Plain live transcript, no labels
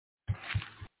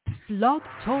Blog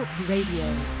Talk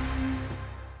Radio.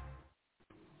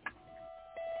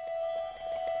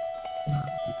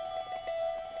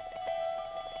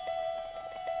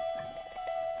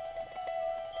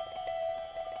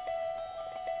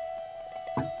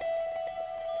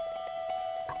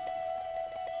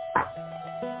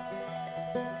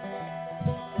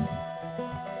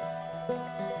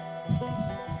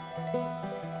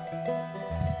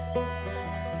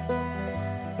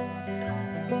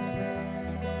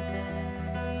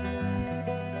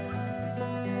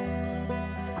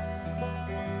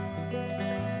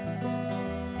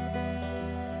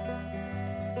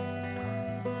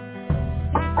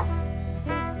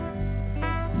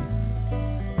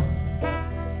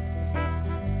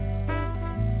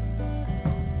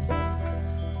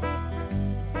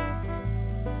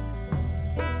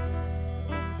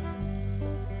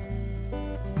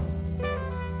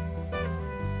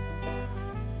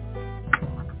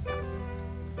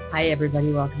 Hi,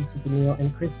 everybody. Welcome to the Neil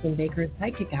and Kristin Baker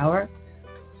Psychic Hour.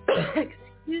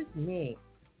 Excuse me.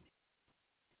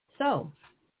 So,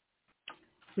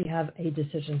 we have a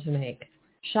decision to make.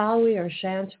 Shall we or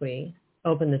shan't we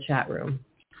open the chat room?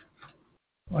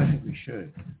 Well, I think we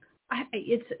should.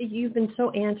 You've been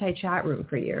so anti-chat room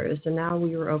for years, and now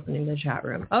we were opening the chat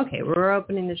room. Okay, we're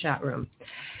opening the chat room.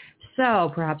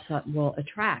 So perhaps that will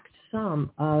attract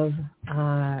some of...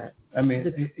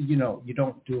 you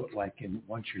don't do it like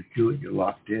once you do it, you're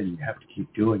locked in. You have to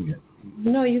keep doing it.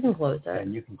 No, you can close it.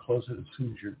 And you can close it as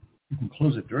soon as you can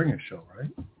close it during a show, right?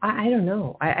 I don't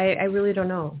know. I really don't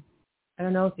know. I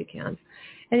don't know if you can.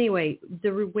 Anyway,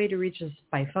 the way to reach us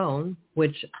by phone,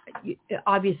 which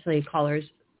obviously callers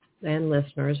and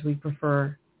listeners, we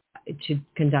prefer to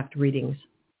conduct readings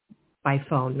by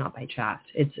phone, not by chat.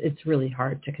 It's really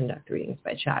hard to conduct readings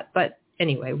by chat. But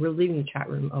anyway, we're leaving the chat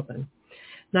room open.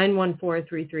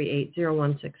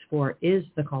 914-338-0164 is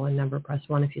the call-in number. Press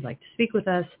 1 if you'd like to speak with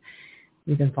us.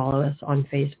 You can follow us on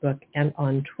Facebook and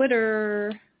on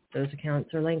Twitter. Those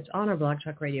accounts are linked on our Blog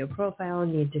Talk Radio profile.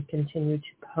 Need to continue to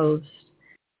post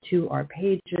to our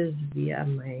pages via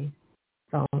my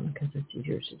phone because it's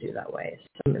easier to do that way.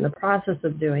 So I'm in the process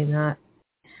of doing that.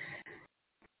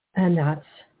 And that's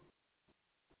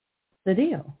the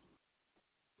deal.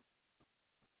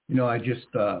 I just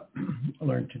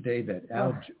learned today that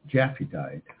Al Jaffe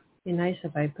died. Be nice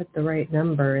if I put the right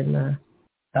number in the...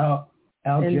 Al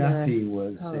Jaffe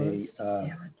was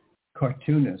a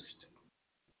cartoonist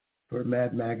for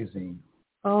Mad Magazine.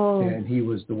 Oh. And he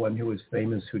was the one who was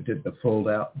famous who did the fold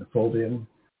in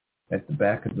at the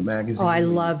back of the magazine. Oh, I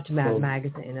loved Mad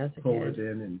Magazine as a kid. Fold it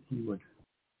in, and he would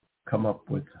come up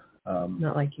with...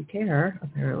 not like you care,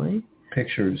 apparently.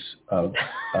 Pictures of...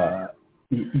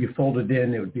 You fold it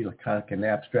in, it would be kind of an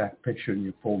abstract picture, and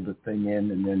you fold the thing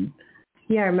in, and then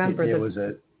I remember there was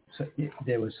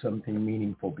something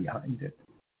meaningful behind it,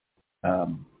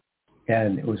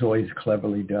 and it was always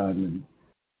cleverly done.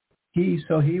 And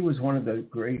he was one of the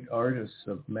great artists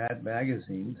of Mad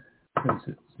Magazine since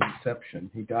its inception.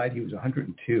 He died; he was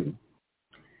 102.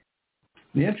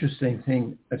 The interesting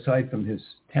thing, aside from his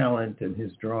talent and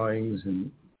his drawings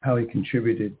and how he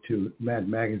contributed to Mad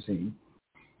Magazine.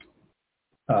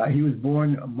 He was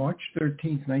born March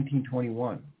 13th,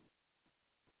 1921.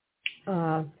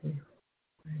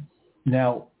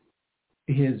 Now,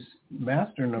 his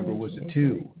master number was a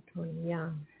 2. Yeah.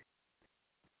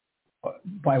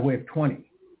 By way of 20.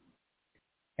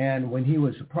 And when he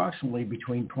was approximately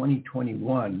between 20 and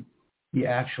 21, he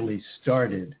actually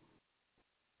started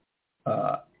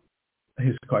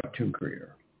his cartoon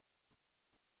career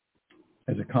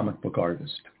as a comic book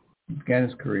artist. He began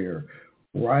his career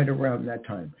right around that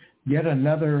time. Yet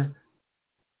another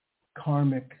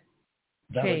karmic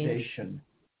validation,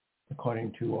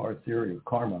 according to our theory of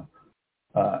karma,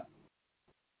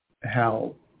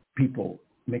 how people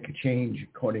make a change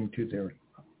according to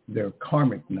their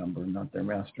karmic number, not their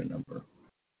master number.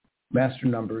 Master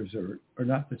numbers are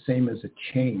not the same as a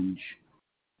change.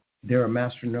 They're a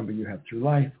master number you have through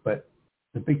life, but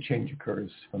the big change occurs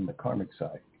from the karmic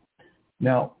side.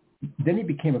 Now, then he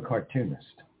became a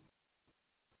cartoonist.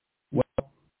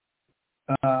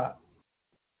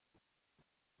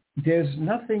 There's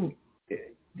nothing,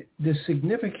 the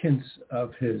significance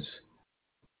of his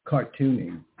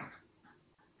cartooning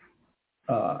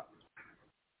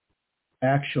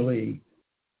actually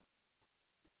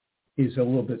is a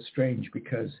little bit strange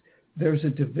because there's a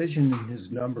division in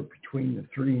his number between the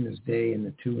 3 in his day and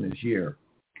the 2 in his year,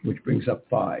 which brings up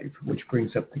 5, which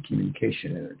brings up the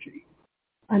communication energy.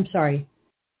 I'm sorry.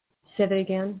 Say that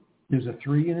again? There's a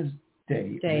 3 in his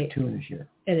day and a 2 in his year.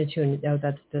 And a 2 in,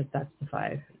 that's the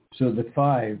 5. So the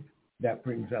 5, that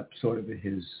brings up sort of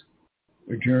his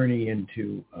journey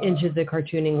into the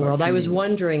cartooning world. I was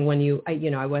wondering when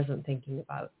I wasn't thinking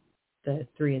about the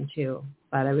 3 and 2,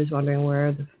 but I was wondering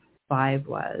where the 5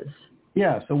 was.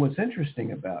 Yeah. So what's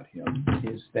interesting about him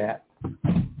is that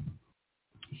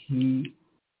he,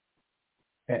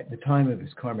 at the time of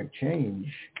his karmic change,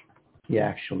 he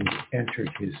actually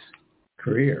entered his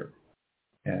career,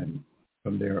 and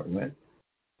from there it went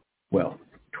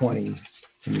 20, and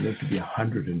he lived to be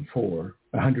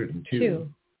 102.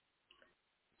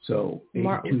 So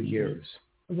 82 years.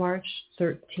 March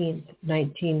 13th,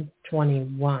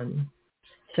 1921.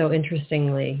 So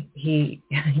interestingly, he,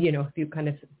 if you kind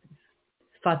of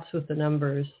futz with the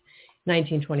numbers,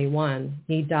 1921,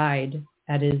 he died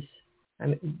at his,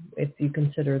 if you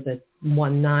consider the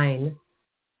 19,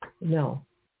 no,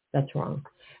 that's wrong.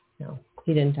 No,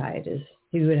 he didn't die at his,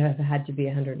 he would have had to be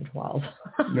 112.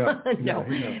 No.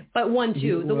 But 12,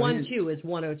 the 12 is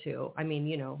 102.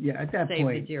 Yeah, at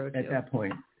that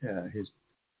point,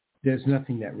 there's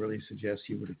nothing that really suggests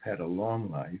he would have had a long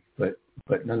life, but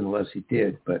nonetheless he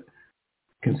did. But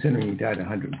considering he died at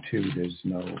 102, there's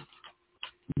no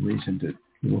reason to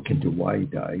look into why he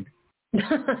died.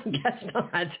 Guess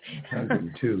not.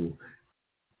 102.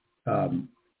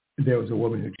 There was a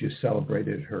woman who just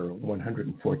celebrated her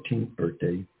 114th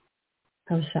birthday.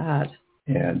 How sad.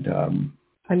 And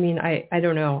I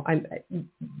don't know.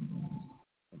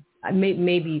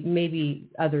 Maybe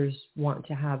others want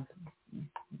to have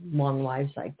long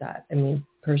lives like that.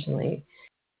 Personally,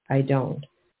 I don't.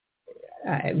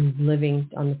 Living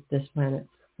on this planet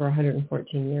for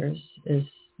 114 years is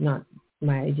not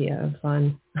my idea of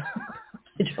fun.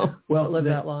 I don't live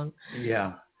that long.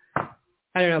 Yeah. I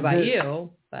don't know about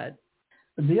you, but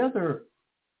the other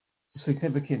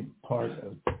significant part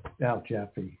of Al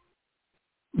Jaffe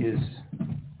is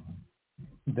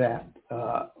that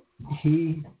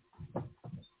he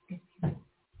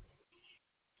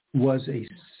was a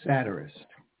satirist.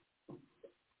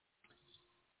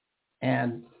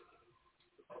 And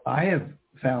I have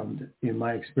found in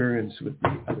my experience with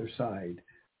the other side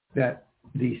that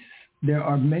there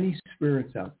are many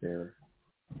spirits out there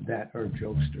that are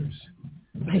jokesters.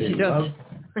 You don't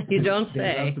say.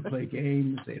 They love to play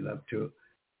games. They love to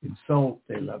insult.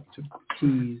 They love to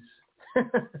tease.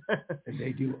 And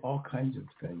they do all kinds of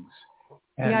things.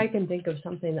 And I can think of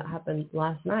something that happened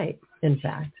last night, in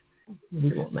fact.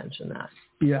 We won't mention that.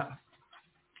 Yeah.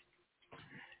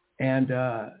 And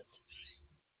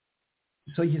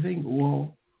so you think,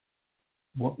 what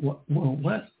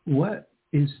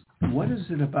is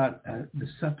it about the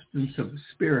substance of the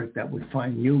spirit that would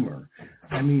find humor?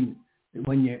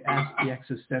 When you ask the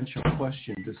existential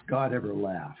question, does God ever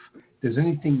laugh? Does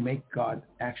anything make God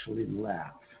actually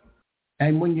laugh?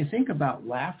 And when you think about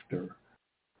laughter,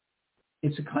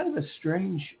 it's a kind of a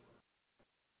strange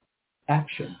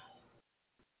action.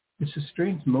 It's a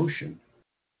strange motion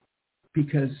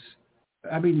because,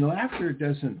 laughter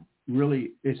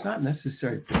it's not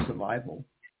necessary for survival.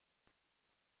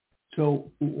 So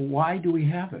why do we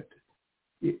have it?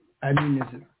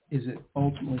 Is it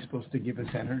ultimately supposed to give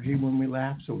us energy when we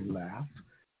laugh, so we laugh?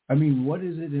 What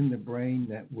is it in the brain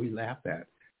that we laugh at?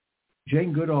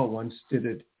 Jane Goodall once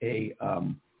did a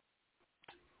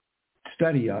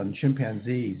study on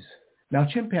chimpanzees. Now,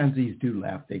 chimpanzees do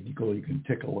laugh. They giggle, you can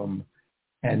tickle them,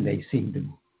 and they seem to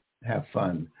have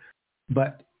fun.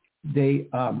 But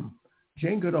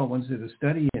Jane Goodall once did a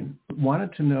study and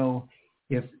wanted to know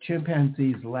if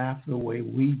chimpanzees laugh the way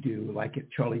we do, like at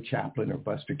Charlie Chaplin or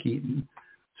Buster Keaton.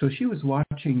 So she was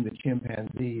watching the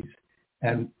chimpanzees,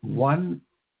 and one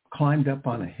climbed up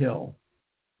on a hill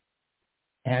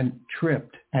and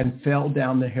tripped and fell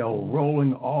down the hill,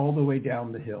 rolling all the way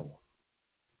down the hill,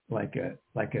 like a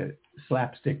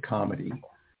slapstick comedy.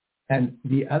 And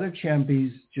the other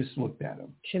chimpanzees just looked at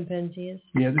him. Chimpanzees?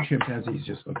 The other chimpanzees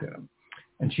just looked at him.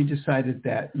 And she decided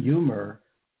that humor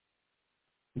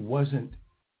wasn't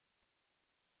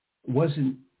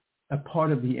a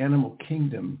part of the animal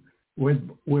kingdom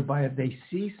whereby if they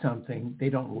see something, they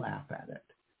don't laugh at it.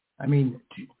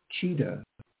 Cheetah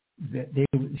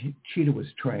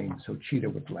was trained, so Cheetah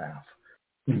would laugh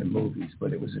in the movies,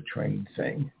 but it was a trained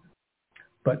thing.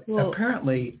 But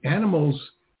apparently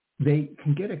animals, they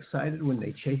can get excited when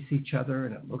they chase each other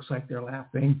and it looks like they're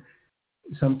laughing.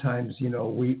 Sometimes,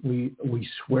 we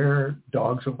swear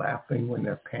dogs are laughing when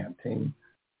they're panting.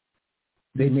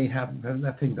 They may have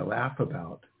nothing to laugh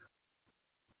about.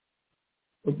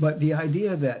 But the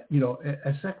idea that,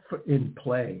 except for in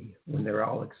play, when they're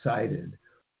all excited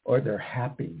or they're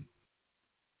happy,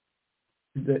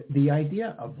 the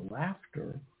idea of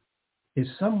laughter is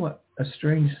somewhat a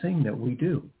strange thing that we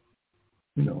do.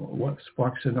 what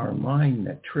sparks in our mind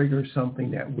that triggers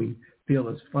something that we feel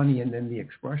is funny, and then the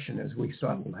expression is we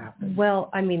start laughing. Well,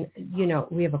 I mean,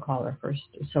 we have a caller first,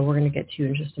 so we're going to get to you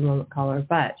in just a moment, caller.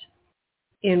 But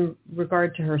in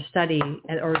regard to her study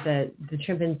or the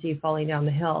chimpanzee falling down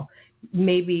the hill,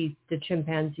 maybe the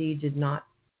chimpanzee did not.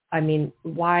 I mean,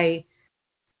 why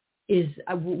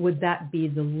would that be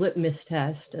the litmus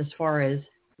test as far as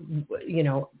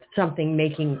something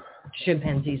making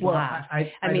chimpanzees laugh?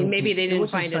 I mean, maybe they didn't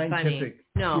find it funny.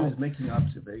 No, she was making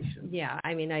observations. Yeah,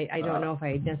 I mean, I don't know if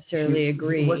I necessarily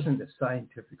agree. It wasn't a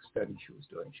scientific study she was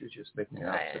doing. She was just making an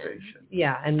observation.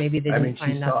 Yeah, and maybe they didn't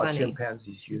find that funny. She saw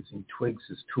chimpanzees using twigs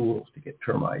as tools to get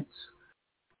termites,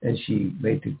 and she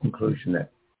made the conclusion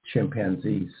that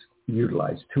chimpanzees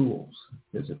utilize tools.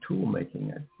 There's a tool making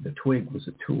it. The twig was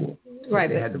a tool. Right.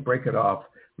 They had to break it off,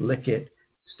 lick it,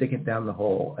 stick it down the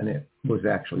hole, and it was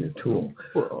actually a tool.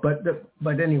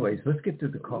 But anyways, let's get to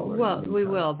the caller. Well, we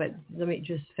will, but let me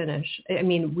just finish. I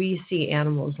mean, we see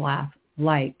animals laugh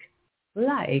like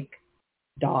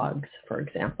dogs, for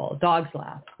example. Dogs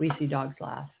laugh. We see dogs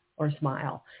laugh or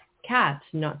smile. Cats,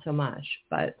 not so much,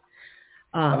 but...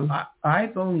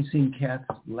 I've only seen cats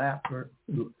laugh.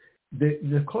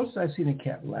 The closest I've seen a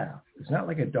cat laugh, it's not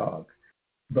like a dog,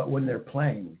 but when they're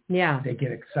playing, they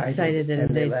get excited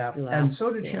and they laugh. And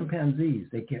so do chimpanzees.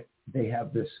 They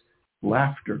have this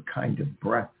laughter kind of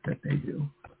breath that they do.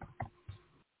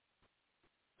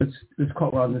 Let's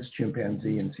call on this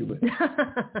chimpanzee and see what.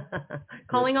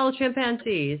 Calling all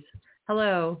chimpanzees.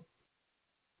 Hello.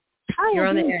 Hi, you're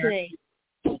on the air. Today?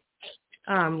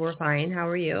 We're fine. How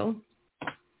are you?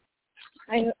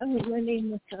 My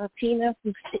name is Tina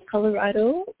from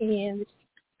Colorado, and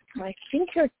I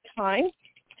think your time.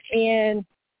 And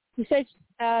you said,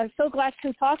 so glad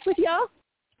to talk with y'all,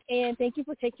 and thank you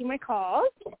for taking my call.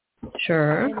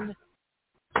 Sure.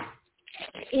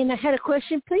 And I had a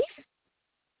question, please.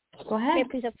 Go ahead. Can I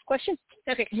please have a question?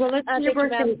 Okay. Well, let's thank you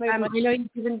very much. I know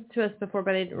you've given it to us before,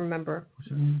 but I didn't remember.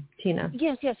 Tina.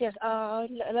 Yes.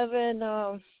 11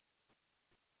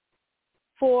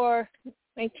 for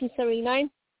 1979.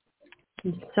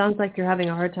 Sounds like you're having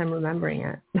a hard time remembering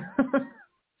it.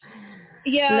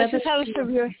 Yeah, I just have a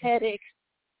severe headache.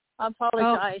 I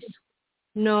apologize. Oh,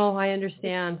 no, I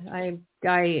understand. I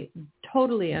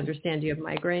totally understand. You have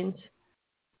migraines?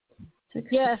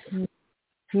 Yes.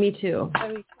 Me too.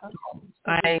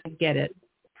 I get it.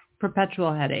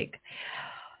 Perpetual headache.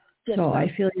 Yes, so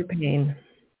I feel your pain.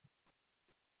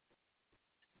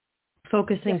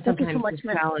 Focusing sometimes is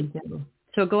challenging.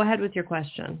 So go ahead with your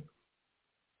question.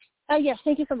 Yes,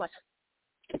 thank you so much.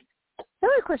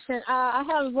 Another question. I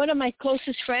have one of my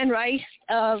closest friends, right?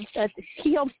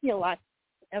 He helps me a lot,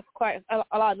 quite a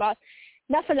lot.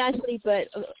 Not financially, but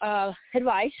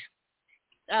advice.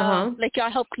 Like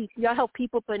y'all help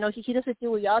people, but no, he doesn't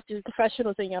do what y'all do,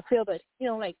 professionals in your field. But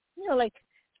like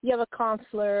you have a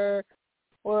counselor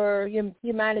or your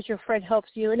manager friend helps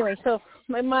you. Anyway, so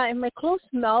my close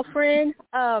male friend,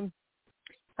 I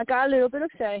got a little bit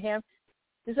upset at him.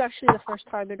 This is actually the first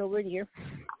time in over a year,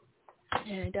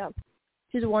 and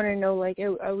just want to know, like,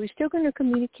 are we still going to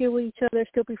communicate with each other,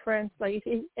 still be friends? Like,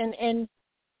 and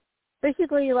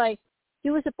basically, like, he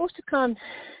was supposed to come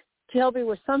to help me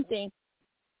with something.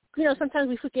 Sometimes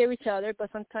we forgive each other,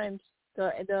 but sometimes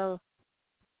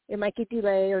it might get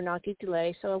delayed or not get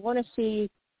delayed. So I want to see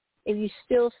if you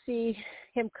still see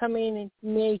him coming in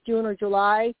May, June, or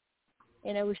July,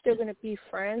 and are we still going to be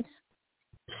friends?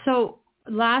 So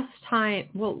last time,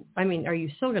 well, I mean, are you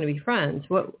still going to be friends?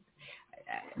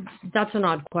 That's an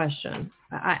odd question.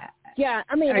 I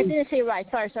didn't say it right.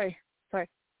 Sorry.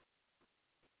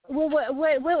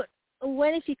 Well,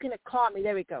 when is he going to call me?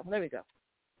 There we go.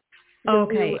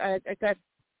 Okay.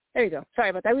 There you go. Sorry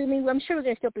about that. I mean, I'm sure we're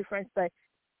going to still be friends, but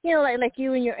like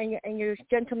you and your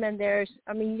gentleman there.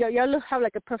 I mean, y'all have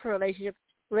like a perfect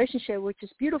relationship, which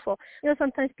is beautiful.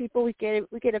 Sometimes people we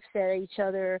get upset at each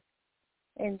other,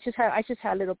 and I just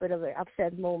had a little bit of an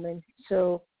upset moment.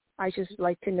 So I just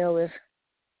like to know if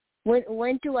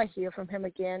when do I hear from him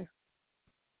again?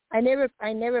 I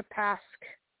never pass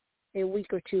a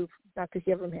week or two not to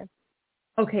hear from him.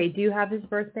 Okay. Do you have his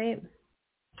birth date?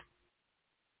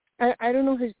 I don't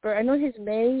know his birth. I know his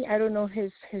May. I don't know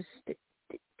his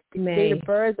May. Date of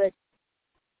birth, but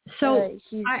so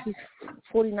he's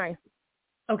 49.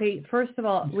 Okay. First of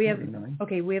all, we have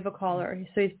a caller.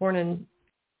 So he's born in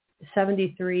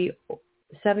 73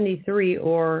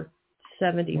 or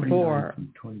 74.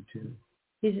 22.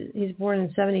 He's born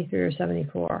in 73 or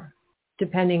 74,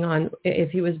 depending on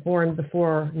if he was born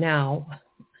before now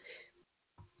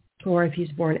or if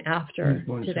he's born after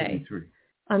born today. 73.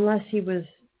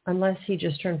 Unless he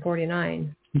just turned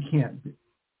 49. He can't.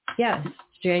 Yes,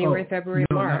 January, February,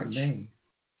 no, March. not May.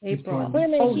 April. Wait a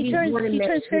minute, he turns born in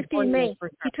May. 50 in May.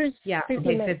 He turns Yeah, 50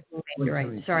 okay, in May. 15 May. You're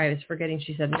right. Sorry, I was forgetting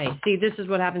she said May. See, this is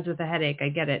what happens with a headache. I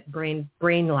get it. Brain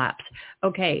lapse.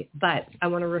 Okay, but I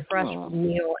want to refresh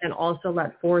Neil and also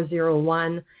let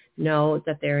 401 know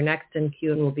that they're next in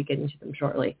queue and we'll be getting to them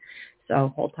shortly.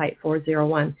 So hold tight,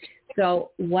 401. So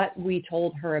what we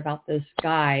told her about this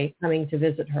guy coming to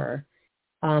visit her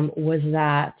was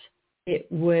that it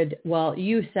would, well,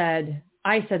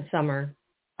 I said summer.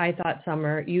 I thought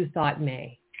summer. You thought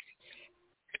May.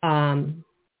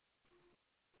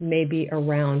 Maybe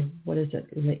around, what is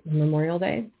it, Memorial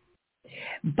Day?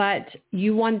 But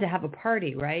you wanted to have a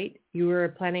party, right? You were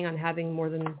planning on having more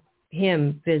than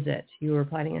him visit. You were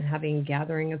planning on having a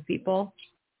gathering of people?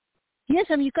 Yes,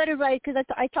 you got it right, because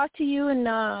I talked to you in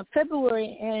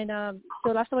February, and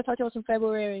the last time I talked to you was in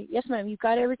February. Yes, ma'am, you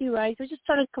got everything right. We're just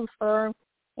trying to confirm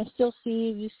and still see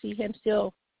if you see him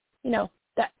still,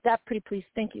 that pretty please.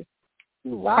 Thank you.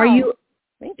 Wow. Are you?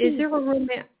 Is there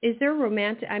a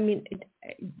romantic? I mean,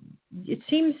 it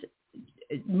seems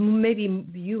maybe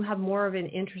you have more of an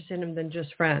interest in him than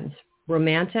just friends.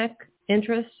 Romantic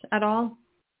interest at all?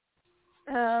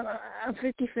 I'm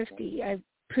 50-50. I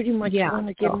pretty much want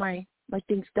to get my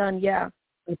things done. Yeah,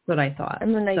 that's what I thought.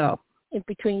 I'm in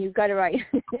between. You got it right.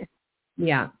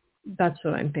 Yeah, that's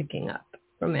what I'm picking up.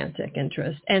 Romantic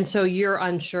interest, and so you're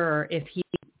unsure if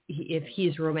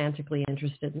he's romantically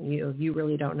interested in you. You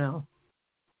really don't know.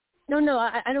 No,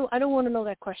 I don't want to know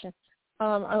that question.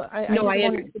 I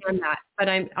understand that, but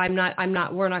I'm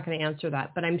not. We're not going to answer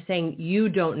that. But I'm saying you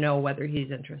don't know whether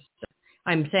he's interested.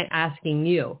 I'm asking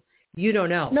you. You don't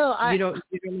know. No, you don't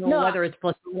know whether it's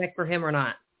platonic for him or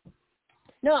not.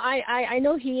 No, I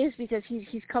know he is because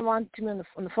he's come on to me on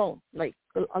the phone like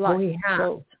a lot. Oh, he has.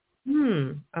 So.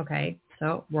 Okay.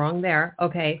 So wrong there.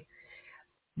 Okay.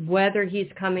 Whether he's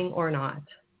coming or not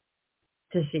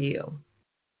to see you.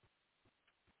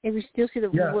 If you still see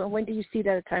when do you see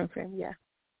that time frame? Yeah.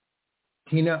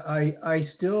 Tina, I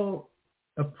still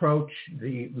approach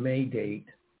the May date.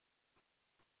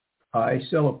 I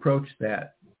still approach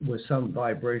that with some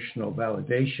vibrational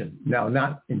validation. Now,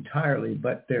 not entirely,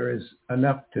 but there is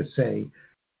enough to say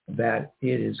that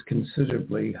it is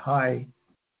considerably high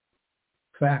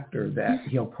factor that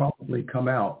he'll probably come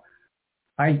out.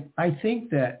 I think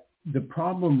that the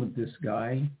problem with this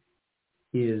guy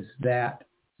is that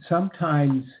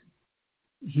sometimes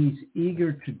he's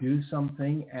eager to do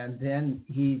something and then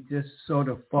he just sort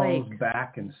of falls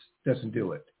back and doesn't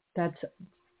do it.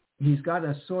 He's got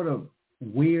a sort of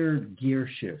weird gear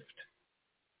shift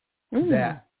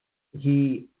that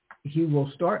he will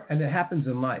start, and it happens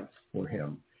in life for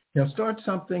him. He'll start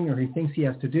something or he thinks he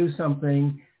has to do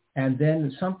something, and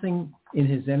then something in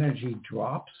his energy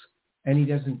drops, and he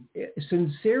doesn't,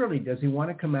 sincerely, does he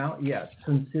want to come out? Yes,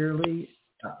 sincerely,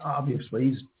 obviously,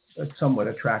 he's somewhat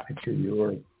attracted to you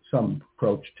or some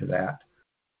approach to that.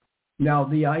 Now,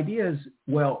 the idea is,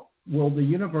 well, will the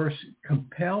universe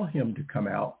compel him to come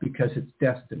out because it's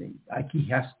destiny? Like he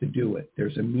has to do it.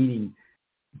 There's a meaning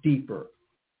deeper.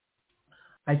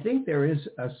 I think there is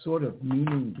a sort of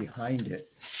meaning behind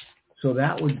it. So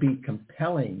that would be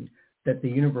compelling that the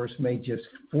universe may just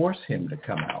force him to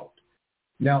come out.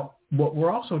 Now, what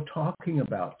we're also talking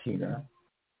about, Tina,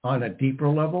 on a deeper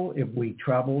level, if we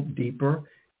travel deeper,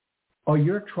 are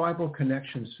your tribal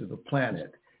connections to the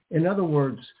planet. In other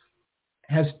words,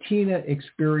 has Tina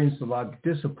experienced a lot of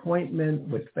disappointment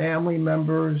with family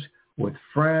members, with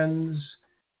friends,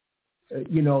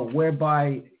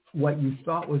 whereby what you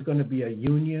thought was going to be a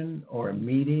union or a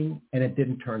meeting and it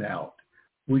didn't turn out?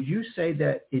 Would you say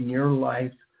that in your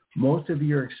life, most of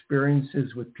your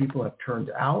experiences with people have turned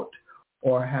out,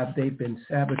 or have they been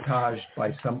sabotaged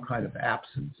by some kind of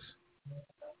absence?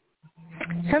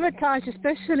 Sabotage,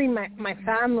 especially my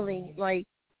family, like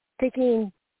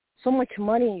taking so much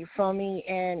money from me,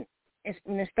 and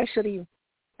especially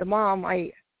the mom.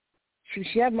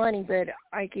 She had money, but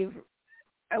I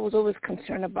was always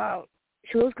concerned about.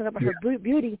 She was concerned about her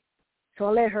beauty, so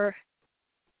I let her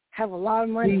have a lot of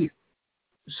money.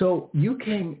 So you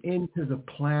came into the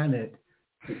planet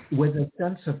with a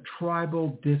sense of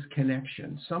tribal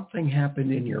disconnection. Something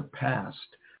happened in your past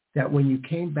that when you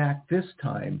came back this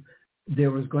time,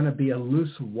 there was going to be a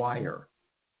loose wire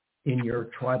in your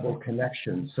tribal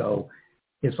connection. So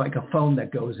it's like a phone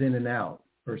that goes in and out,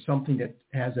 or something that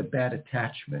has a bad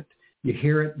attachment. You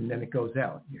hear it and then it goes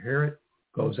out. You hear it,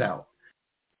 goes out.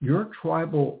 Your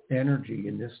tribal energy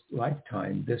in this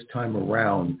lifetime, this time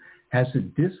around, has a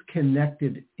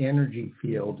disconnected energy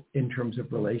field in terms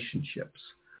of relationships.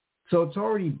 So it's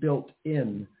already built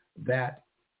in that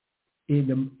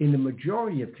in the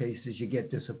majority of cases, you get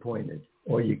disappointed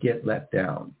or you get let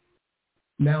down.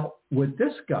 Now, with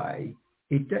this guy,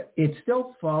 it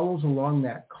still follows along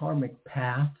that karmic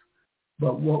path,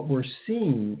 but what we're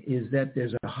seeing is that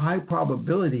there's a high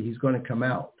probability he's going to come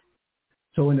out.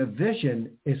 So in a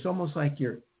vision, it's almost like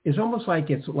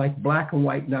it's like black and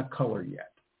white, not color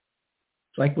yet.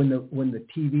 It's like when the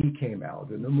TV came out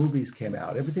and the movies came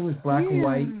out, everything was black and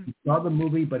white. You saw the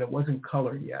movie, but it wasn't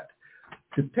color yet.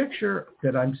 The picture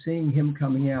that I'm seeing him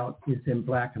coming out is in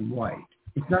black and white.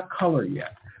 It's not color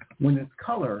yet. When it's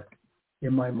color,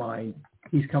 in my mind,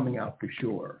 he's coming out for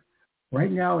sure.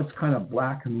 Right now, it's kind of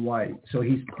black and white. So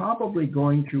he's probably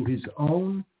going through his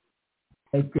own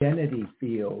identity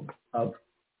field of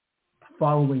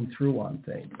following through on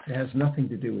things. It has nothing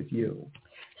to do with you.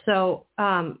 So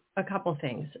a couple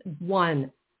things.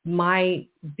 One,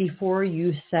 before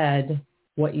you said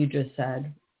what you just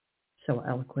said so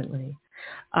eloquently,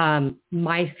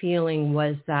 my feeling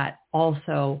was that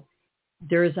also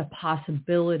there is a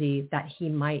possibility that he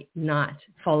might not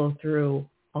follow through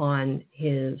on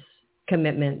his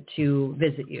commitment to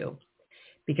visit you,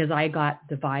 because I got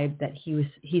the vibe that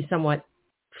he's somewhat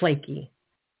flaky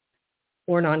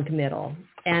or non-committal,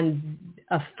 and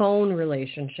a phone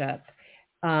relationship,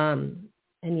 and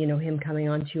him coming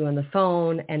on to you on the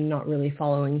phone and not really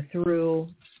following through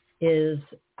is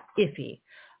iffy.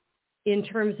 In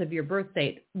terms of your birth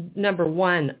date, number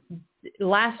one,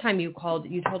 last time you called,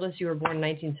 you told us you were born in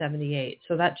 1978,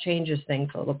 so that changes things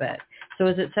a little bit. So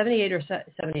is it 78 or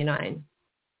 79?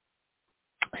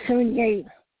 78.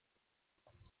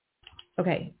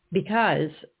 Okay, because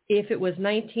if it was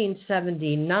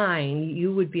 1979,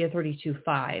 you would be a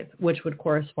 32.5, which would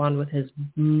correspond with his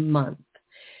month.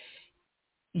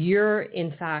 You're,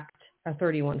 in fact, a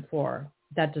 31.4.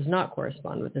 That does not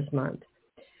correspond with this month.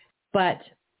 But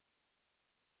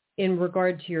in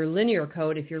regard to your linear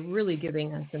code, if you're really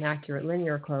giving us an accurate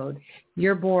linear code,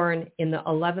 you're born in the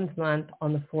 11th month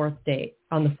on the 4th date,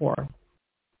 on the 4th.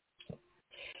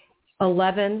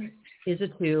 11 is a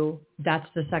 2. That's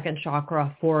the second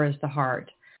chakra. 4 is the heart.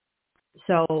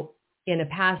 So in a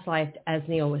past life, as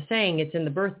Neil was saying, it's in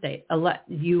the birth date. There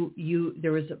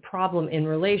was a problem in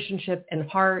relationship and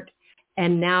heart,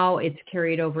 and now it's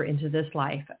carried over into this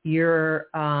life. You're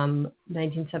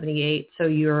 1978, so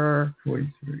you're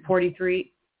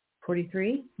 43.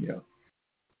 43? Yeah.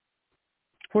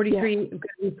 43,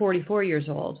 yeah. 44 years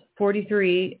old.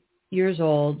 43 years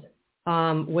old,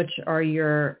 which are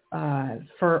your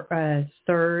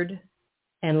third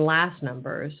and last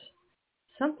numbers.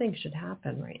 Something should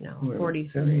happen right now.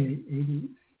 43. 78, 80.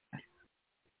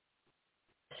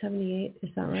 78, is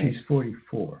that right? She's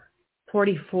 44.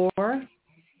 44?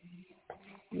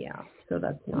 Yeah, so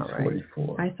that's not right.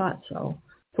 44. I thought so.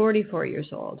 44 years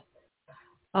old.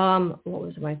 What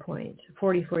was my point?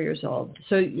 44 years old.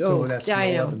 So that's yeah,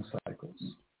 11 cycles.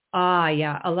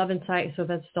 Yeah, 11 cycles. So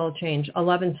that's still a change.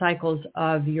 11 cycles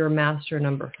of your master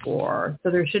number 4.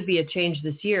 So there should be a change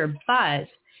this year, but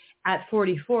at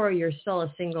 44, you're still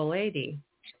a single lady.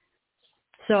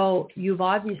 So you've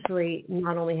obviously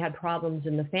not only had problems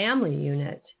in the family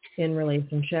unit in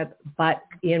relationship, but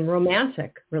in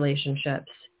romantic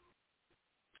relationships.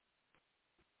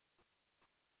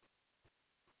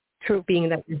 True. Being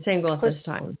that you're single at this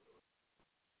time.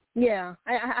 Yeah,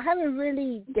 I haven't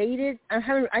really dated.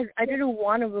 I didn't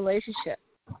want a relationship.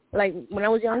 Like when I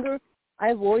was younger, I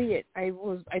avoided it. I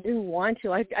didn't want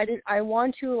to. I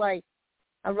want to, like,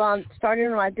 starting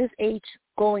around this age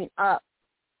going up.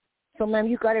 So, ma'am,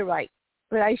 you got it right.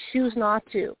 But I choose not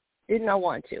to. Did not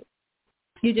want to.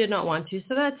 You did not want to.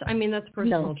 So that's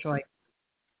personal choice.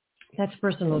 That's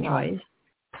personal choice.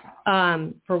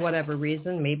 For whatever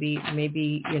reason, maybe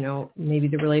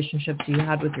the relationships you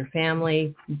had with your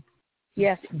family,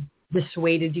 yes,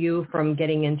 dissuaded you from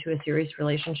getting into a serious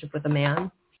relationship with a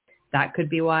man. That could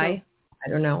be why. I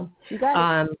don't know. You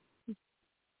got it.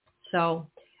 So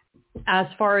as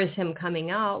far as him coming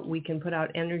out, we can put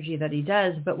out energy that he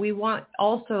does, but we want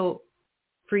also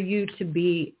for you to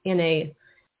be in a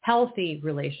healthy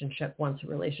relationship once a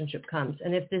relationship comes.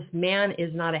 And if this man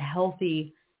is not a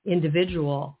healthy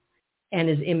individual and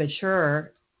is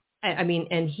immature,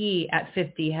 and he at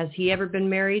 50, has he ever been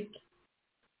married?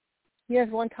 Yes,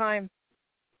 one time.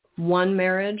 One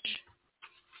marriage.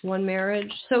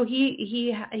 So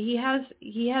he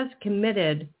has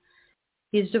committed.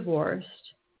 He's divorced.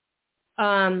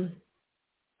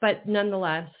 But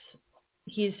nonetheless,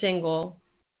 he's single,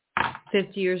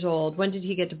 50 years old. When did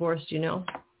he get divorced, do you know?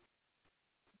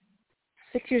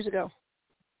 6 years ago.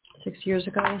 6 years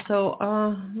ago. So,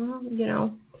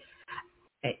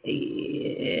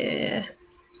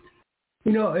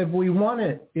 If we want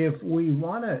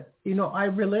to, I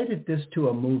related this to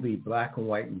a movie, Black and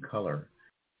White and Color.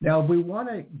 Now, if we want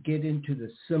to get into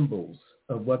the symbols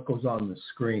of what goes on the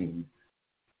screen,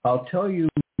 I'll tell you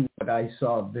what I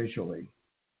saw visually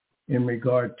in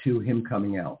regard to him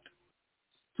coming out.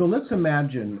 So let's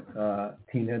imagine,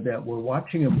 Tina, that we're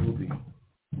watching a movie,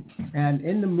 and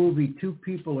in the movie, two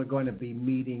people are going to be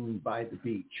meeting by the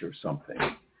beach or something.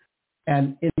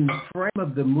 And in the frame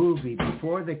of the movie,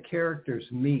 before the characters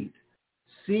meet,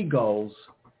 seagulls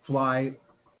fly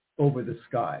over the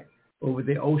sky, over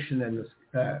the ocean and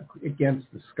against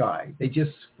the sky.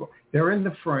 They're in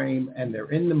the frame and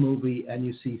they're in the movie, and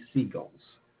you see seagulls.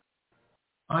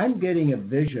 I'm getting a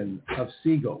vision of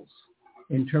seagulls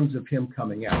in terms of him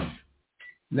coming out.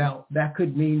 Now, that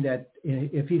could mean that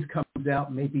if he comes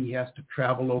out, maybe he has to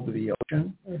travel over the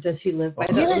ocean. Or does he live by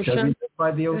the ocean? Does he live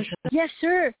by the ocean? Yes,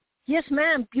 sir. Yes,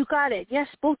 ma'am. You got it. Yes,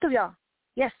 both of y'all.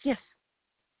 Yes.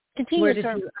 Continue,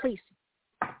 sir, please.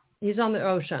 He's on the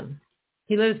ocean.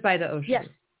 He lives by the ocean. Yes.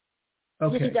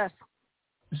 Okay. Yes, he does.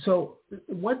 So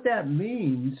what that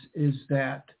means is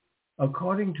that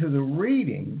according to the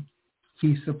reading,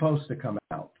 he's supposed to come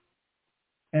out.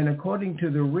 And according to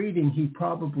the reading, he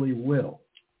probably will.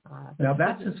 Now,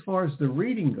 that's as far as the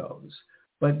reading goes.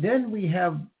 But then we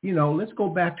have, let's go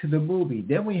back to the movie.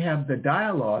 Then we have the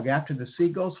dialogue after the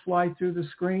seagulls fly through the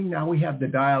screen. Now we have the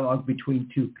dialogue between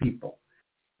two people.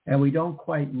 And we don't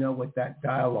quite know what that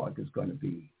dialogue is going to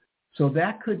be. So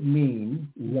that could mean,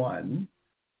 one,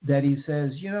 that he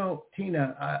says,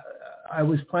 Tina, I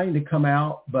was planning to come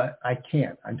out, but I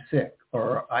can't. I'm sick.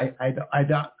 Or I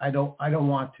don't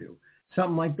want to.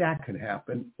 Something like that could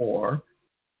happen. Or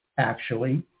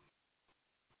actually,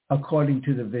 according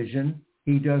to the vision,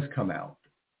 he does come out.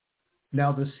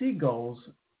 Now, the seagulls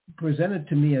presented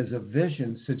to me as a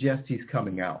vision suggest he's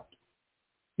coming out.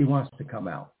 He wants to come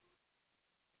out.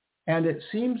 And it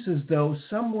seems as though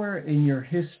somewhere in your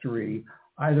history,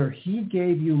 either he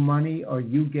gave you money or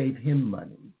you gave him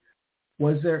money.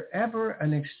 Was there ever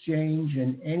an exchange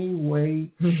in any way,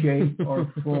 shape,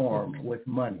 or form with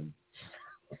money?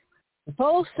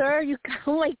 Oh, sir,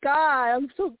 oh my God, I'm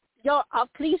so,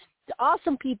 please,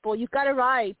 awesome people, you got it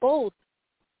right, both.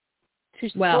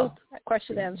 Both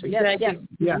question answer. Yes.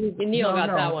 Neil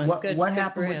got that one. What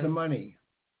happened with the money?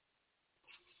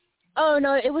 Oh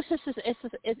no, it was just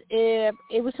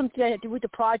it was something I had to do with the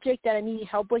project that I needed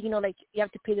help with. You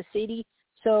have to pay the city,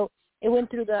 so it went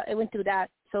through that.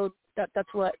 So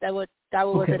that's what was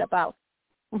it about.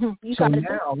 Mm-hmm.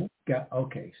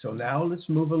 So now let's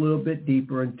move a little bit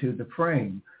deeper into the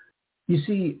frame. You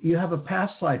see, you have a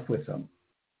past life with him,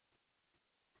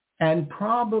 and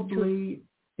probably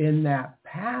in that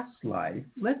past life,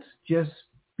 let's just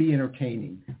be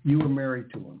entertaining. You were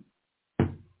married to him.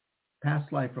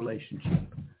 Past life relationship.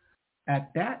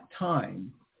 At that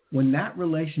time, when that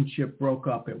relationship broke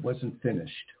up, it wasn't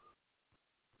finished.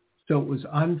 So it was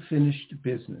unfinished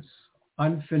business,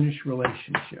 unfinished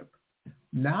relationship.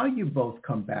 Now you both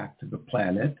come back to the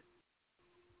planet.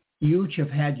 You each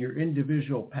have had your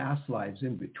individual past lives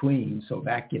in between, so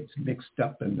that gets mixed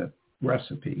up in the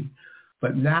recipe.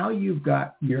 But now you've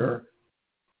got your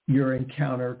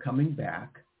encounter coming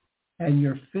back, and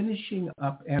you're finishing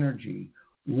up energy,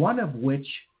 one of which,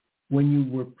 when you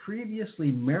were previously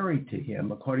married to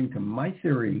him, according to my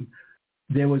theory,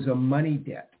 there was a money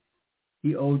debt.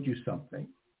 He owed you something.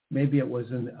 Maybe it was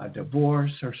a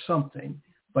divorce or something,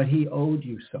 but he owed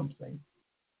you something.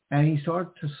 And he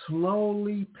started to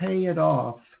slowly pay it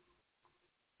off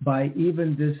by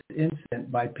even this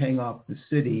instant, by paying off the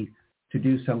city to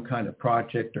do some kind of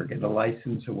project or get a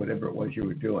license or whatever it was you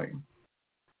were doing.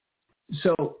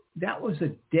 So that was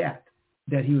a debt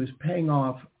that he was paying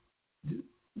off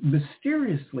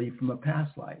mysteriously from a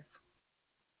past life.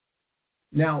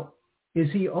 Now, is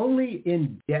he only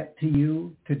in debt to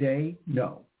you today?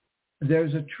 No.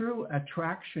 There's a true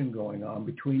attraction going on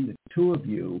between the two of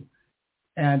you.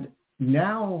 And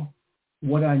now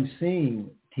what I'm seeing,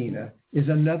 Tina, is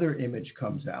another image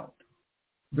comes out.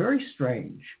 Very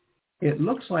strange. It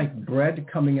looks like bread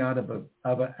coming out of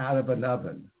an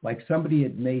oven, like somebody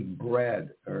had made bread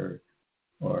or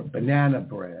banana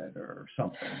bread or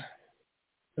something.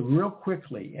 Real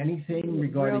quickly, anything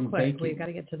regarding baking? We've got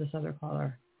to get to this other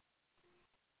caller.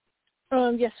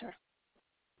 Yes, sir.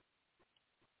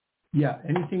 Yeah,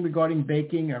 anything regarding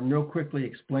baking, and real quickly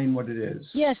explain what it is.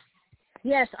 Yes.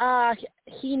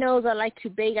 He knows I like to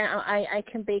bake. I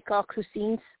can bake all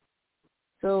cuisines,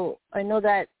 so I know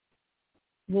that.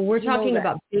 Well, we're talking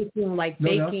about baking, like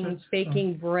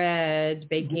baking bread,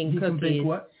 baking cookies. Can bake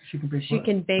what? She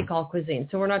can bake all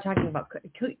cuisines. So we're not talking about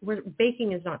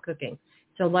baking is not cooking.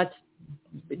 So let's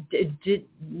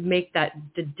make that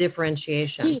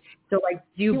differentiation. So like,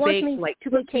 do you bake like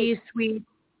cookies, sweets?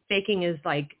 Baking is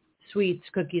like sweets,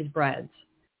 cookies, breads.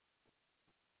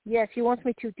 Yes, he wants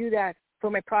me to do that for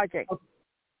my project.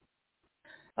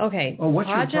 Okay. Oh, what's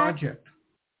your project?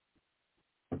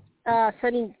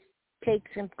 Setting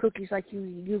cakes and cookies like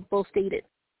you both stated.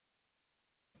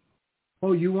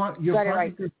 Oh, you want your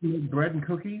project is to make bread and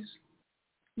cookies?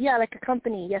 Yeah, like a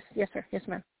company. Yes, sir. Yes,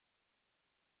 ma'am.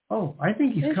 Oh, I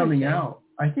think he's coming out.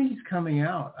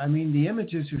 I mean, the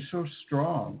images are so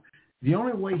strong. The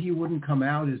only way he wouldn't come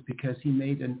out is because he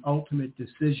made an ultimate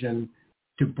decision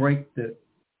to break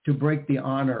the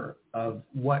honor of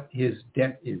what his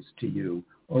debt is to you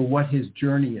or what his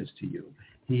journey is to you.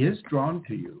 He is drawn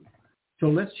to you. So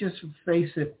let's just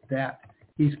face it that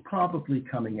he's probably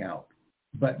coming out,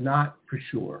 but not for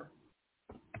sure.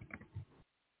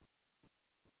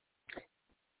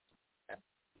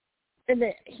 And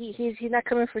he's not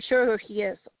coming for sure, or he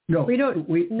is? No, we don't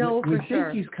know for sure.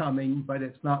 We think he's coming, but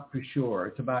it's not for sure.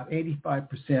 It's about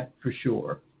 85% for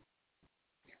sure.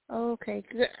 Okay.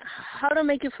 How to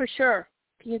make it for sure?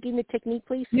 Can you give me a technique,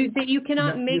 please? You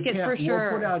cannot make it for sure.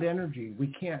 We'll put out energy. We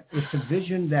can't. It's a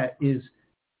vision that is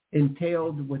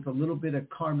entailed with a little bit of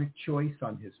karmic choice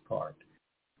on his part.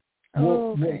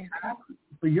 We'll,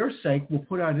 for your sake, we'll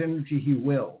put out energy he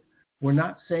will. We're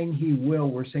not saying he will.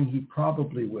 We're saying he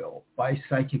probably will by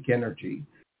psychic energy.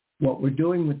 What we're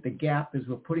doing with the gap is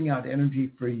we're putting out energy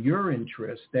for your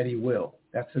interest that he will.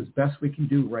 That's as best we can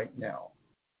do right now.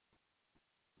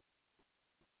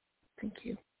 Thank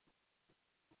you.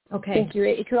 Okay. Thank you.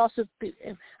 It could also be,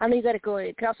 I know you got to go.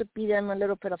 It could also be them a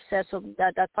little bit upset, so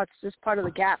that part's just part of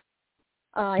the gap.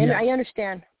 I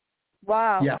understand.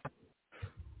 Wow. Yeah.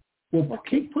 Well,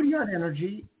 keep putting out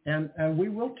energy, and we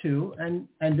will too, and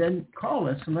then call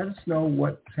us and let us know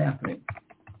what's happening.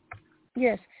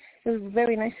 Yes. It was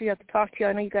very nice for you to talk to you.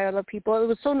 I know you got a lot of people. It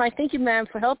was so nice. Thank you, ma'am,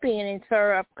 for helping, and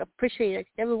sir, I appreciate it.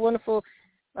 Have a wonderful,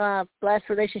 blessed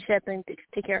relationship, and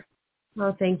take care.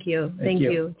 Oh, thank you. Thank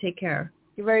you. Take care.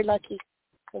 You're very lucky.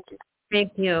 Thank you.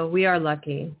 Thank you. We are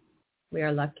lucky. We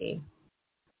are lucky.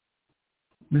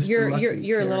 Mr.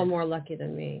 You're a little more lucky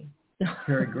than me.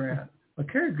 Cary Grant. Well,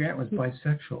 Cary Grant was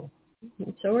bisexual.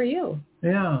 So are you.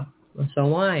 Yeah. Well, so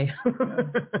am I.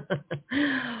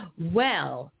 Yeah.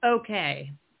 Well,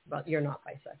 okay. Well, you're not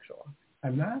bisexual.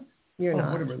 I'm not? You're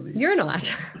not. What a relief. You're not.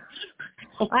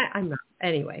 I'm not.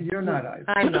 Anyway. You're not either.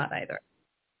 I'm not either.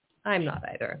 I'm not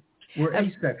either. We're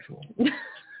asexual.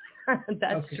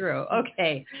 That's true.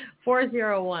 Okay.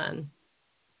 401.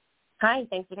 Hi.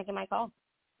 Thanks for taking my call.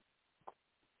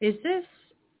 Is this?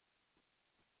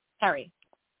 Carrie.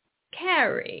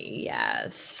 Carrie, yes.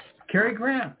 Cary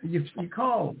Grant, you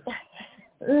called.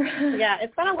 Yeah,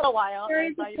 it's been a little while.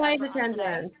 Carrie's a flight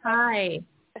attendant. Hi.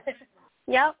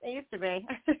 Yep, it used to be.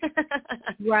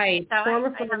 Right. So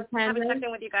Former I haven't checked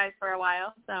in with you guys for a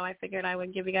while, so I figured I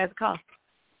would give you guys a call.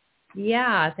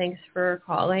 Yeah, thanks for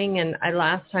calling. And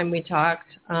last time we talked,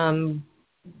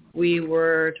 we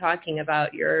were talking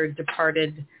about your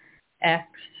departed ex,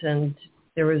 and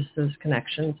there was those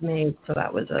connections made, so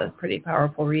that was a pretty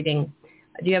powerful reading.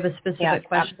 Do you have a specific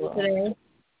question today?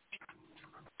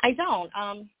 I don't.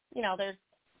 There's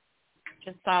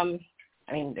just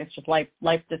it's just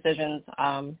life decisions.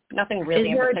 Nothing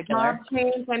really in particular. Is there a job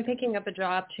change? I'm picking up a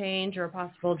job change or a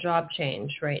possible job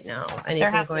change right now. Anything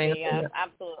there has going to be, on?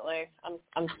 Absolutely.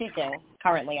 I'm seeking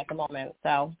currently at the moment,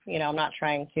 so I'm not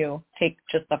trying to take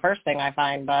just the first thing I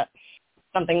find, but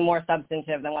something more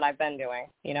substantive than what I've been doing.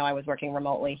 I was working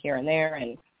remotely here and there,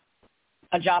 and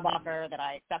a job offer that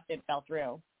I accepted fell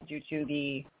through due to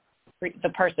the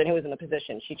person who was in the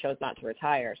position. She chose not to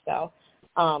retire. So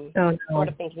sort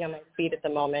of thinking on my feet at the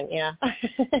moment, yeah.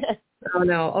 Oh,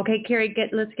 no. Okay, Carrie,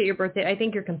 let's get your birthday. I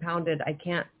think you're compounded. I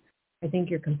think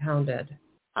you're compounded.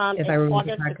 If I remember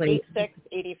August correctly.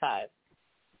 8685.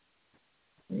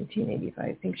 1985.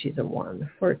 I think she's a 1.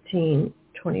 14,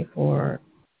 24,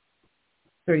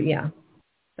 30. Yeah,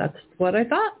 that's what I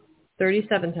thought.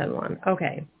 3710-1.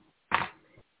 Okay.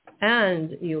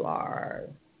 And you are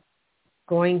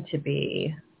going to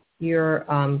be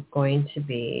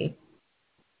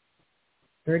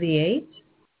 38?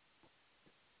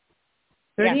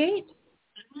 38?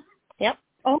 Yep.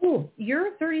 Oh,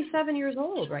 you're 37 years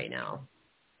old right now.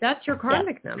 That's your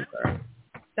karmic number.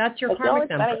 That's your karmic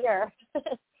number. It's been a year.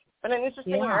 But an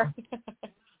interesting year.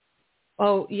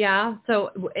 Oh, yeah.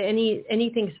 So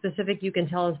anything specific you can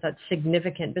tell us that's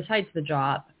significant besides the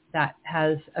job that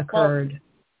has occurred?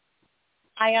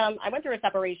 Well, I went through a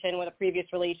separation with a previous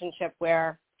relationship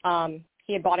where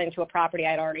he had bought into a property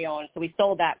I'd already owned. So we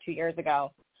sold that 2 years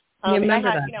ago. You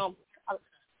remember that?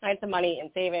 I had some money in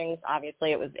savings.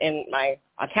 Obviously, it was in my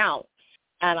account.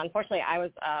 And unfortunately, I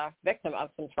was a victim of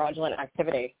some fraudulent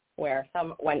activity where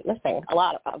some went missing. A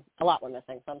lot were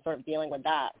missing. So I'm sort of dealing with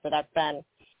that. So that's been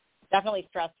definitely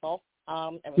stressful.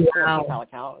 It was a PayPal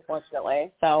account,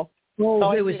 unfortunately. So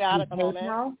it was that at the PayPal?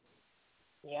 moment.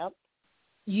 Yep.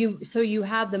 So you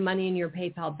had the money in your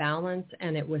PayPal balance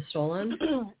and it was stolen?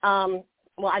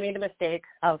 Well, I made the mistake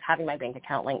of having my bank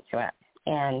account linked to it.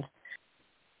 And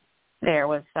there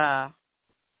was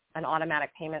an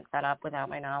automatic payment set up without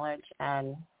my knowledge,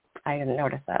 and I didn't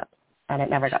notice it, and it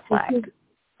never got flagged.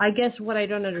 I guess what I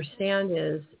don't understand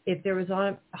is if there was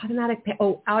automatic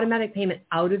payment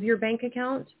out of your bank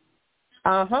account.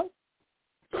 Uh-huh.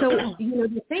 So,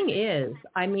 the thing is,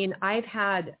 I mean, I've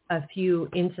had a few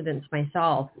incidents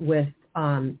myself with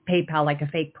PayPal, like a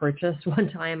fake purchase. One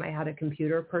time I had a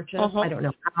computer purchase. Uh-huh. I don't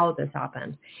know how this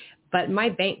happened, but my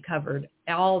bank covered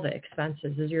all the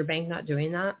expenses. Is your bank not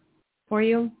doing that for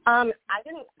you? I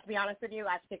didn't, to be honest with you.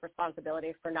 I have to take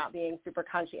responsibility for not being super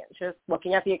conscientious,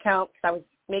 looking at the account, because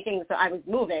I was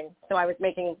moving, so I was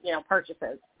making,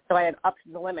 purchases. So I had upped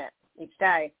the limit each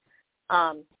day.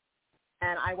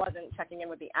 And I wasn't checking in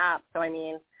with the app. So, I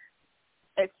mean,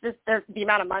 it's just the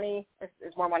amount of money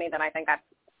is more money than I think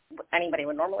anybody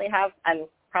would normally have, and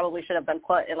probably should have been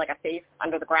put in like a safe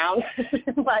under the ground.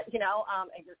 But,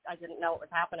 I didn't know it was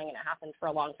happening, and it happened for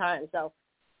a long time. So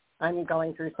I'm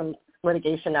going through some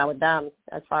litigation now with them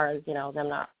as far as, them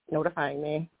not notifying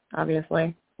me,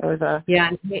 obviously. It was like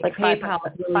PayPal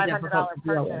is really $500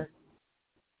 purchase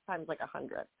times like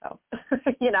 100. So,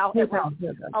 it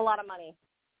was a lot of money.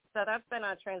 So that's been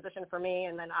a transition for me,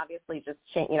 and then obviously just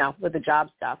with the job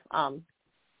stuff.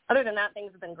 Other than that,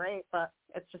 things have been great, but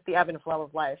it's just the ebb and flow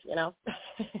of life,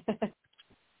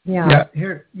 Yeah.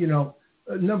 Here,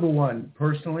 number one,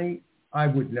 personally, I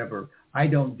would never. I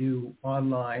don't do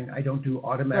online. I don't do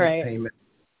automatic payment.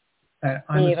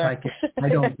 I'm a psychic. I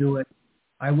don't do it.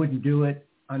 I wouldn't do it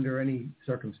under any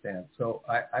circumstance. So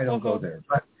I don't go there.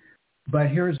 But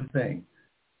here's the thing.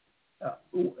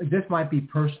 This might be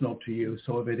personal to you,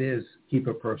 so if it is, keep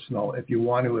it personal. If you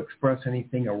want to express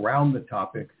anything around the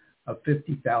topic of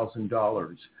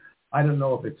 $50,000, I don't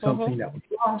know if it's something that was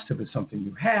lost, if it's something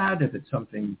you had, if it's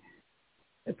something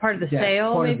part of the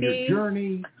sale, part maybe. Of your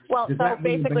journey. Well, so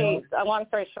basically, a long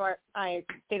story short, I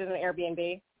stayed in an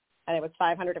Airbnb, and it was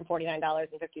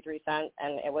 $549.53,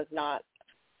 and it was not.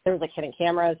 There was like hidden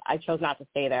cameras. I chose not to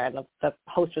stay there, and the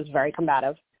host was very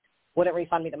combative. Wouldn't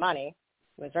refund me the money.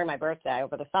 It was during my birthday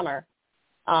over the summer,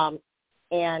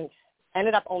 and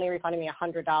ended up only refunding me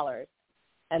 $100.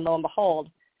 And lo and behold,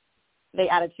 they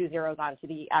added 2 zeros onto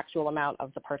the actual amount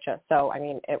of the purchase. So, I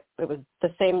mean, it was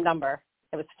the same number.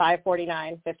 It was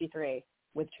 $549.53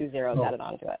 with 2 zeros added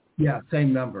onto it. Yeah,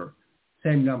 same number.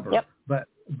 Yep. But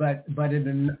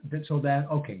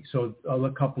so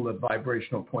a couple of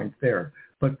vibrational points there.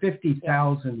 But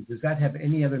 50,000, does that have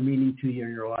any other meaning to you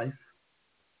in your life?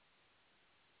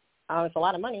 It's a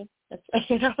lot of money.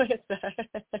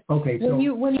 Okay, so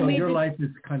your life is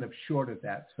kind of short of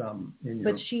that sum.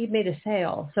 But she made a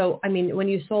sale. So, I mean, when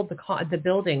you sold the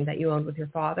building that you owned with your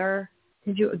father,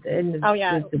 did you? It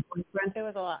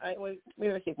was a lot. We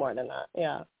received more than that,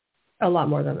 yeah. A lot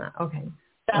more than that, okay.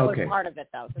 That was part of it,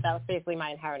 though. So that was basically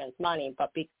my inheritance money.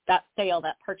 But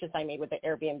that purchase I made with the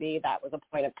Airbnb, that was a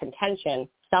point of contention,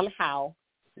 somehow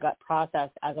got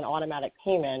processed as an automatic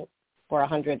payment for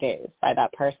 100 days by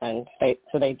that person.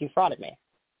 So they defrauded me.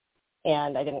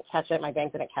 And I didn't catch it. My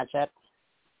bank didn't catch it.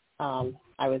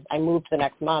 I moved the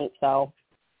next month, so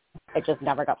it just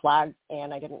never got flagged,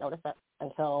 and I didn't notice it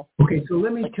until. Okay, so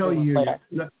let me tell you,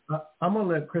 I'm going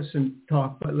to let Kristin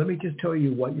talk, but let me just tell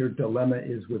you what your dilemma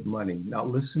is with money. Now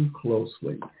listen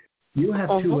closely. You have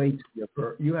 2 8s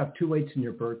in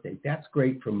your birthday. That's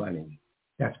great for money.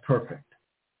 That's perfect.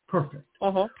 But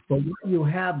what you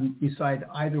have beside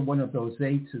either one of those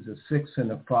 8s is a 6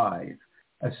 and a 5.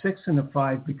 A 6 and a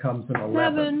 5 becomes an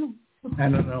 11.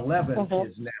 And an 11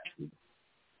 is nasty.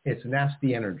 It's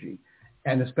nasty energy,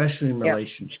 and especially in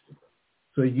relationships.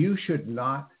 So you should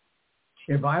not,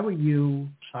 if I were you,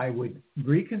 I would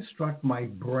reconstruct my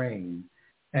brain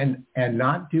and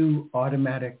not do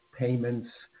automatic payments.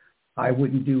 I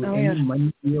wouldn't do any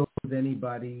money deal with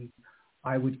anybody.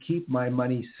 I would keep my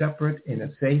money separate in a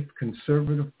safe,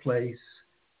 conservative place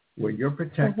where you're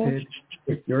protected.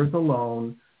 It's yours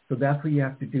alone. So that's what you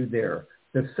have to do there.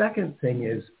 The second thing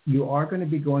is you are going to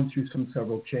be going through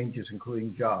several changes,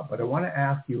 including job. But I want to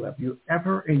ask you, have you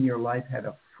ever in your life had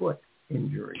a foot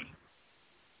injury?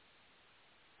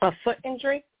 A foot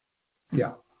injury?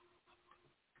 Yeah.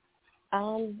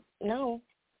 No.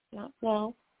 Not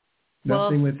no.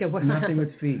 Nothing with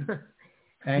feet.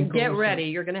 ankles. Get ready.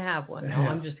 You're going to have one. No,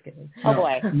 I'm just kidding. Oh,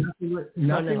 boy.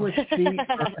 Nothing with feet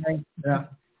or ankle.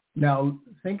 Now,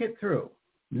 think it through.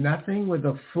 Nothing with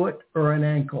a foot or an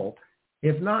ankle.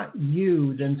 If not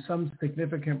you, then some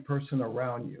significant person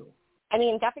around you. I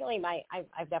mean, definitely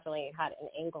I've definitely had an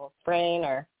ankle sprain,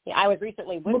 or I was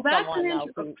recently with someone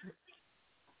though.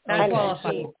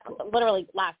 Literally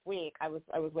last week, I was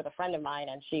with a friend of mine,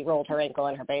 and she rolled her ankle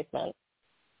in her basement.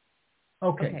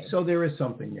 Okay. So there is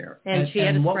something there. And she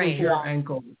had a sprain. What was your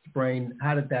ankle sprain?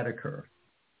 How did that occur?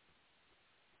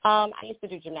 I used to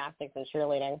do gymnastics and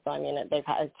cheerleading, so I mean,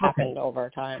 it's happened over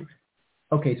time.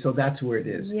 Okay, so that's where it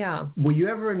is. Yeah. Were you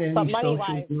ever in any social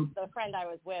group? The friend I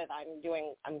was with,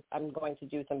 I'm going to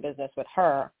do some business with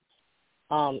her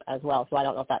as well. So I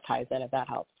don't know if that ties in, if that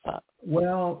helps. But.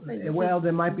 Well,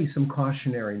 there might be some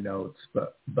cautionary notes,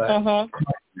 but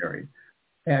cautionary.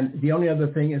 And the only other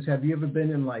thing is, have you ever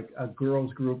been in like a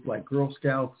girls group, like Girl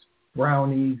Scouts,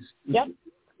 Brownies? Yep.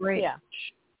 Great. Yeah.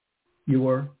 You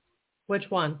were? Which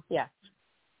one? Yeah.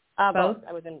 Both?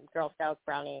 I was in Girl Scouts,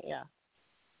 Brownie. Yeah.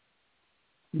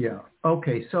 Yeah.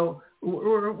 Okay. So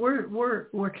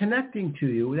we're connecting to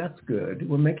you. That's good.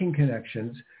 We're making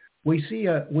connections. We see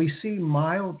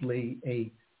mildly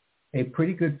a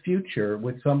pretty good future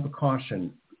with some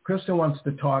precaution. Kristin wants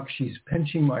to talk. She's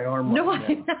pinching my arm. No,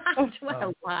 right now. I'm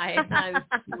not. Why?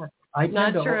 I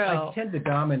tend to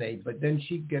dominate, but then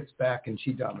she gets back and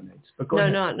she dominates. But go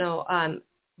ahead. No.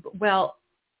 Well,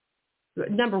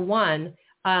 number one,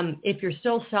 if you're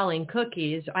still selling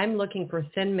cookies, I'm looking for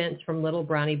Thin Mints from Little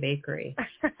Brownie Bakery.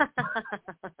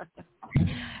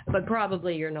 But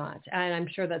probably you're not. And I'm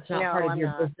sure that's not part of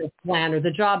your business plan or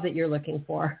the job that you're looking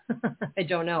for. I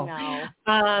don't know. No.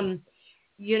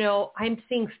 I'm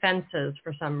seeing fences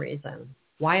for some reason.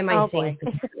 Why am I seeing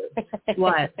fences?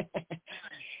 What?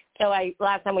 So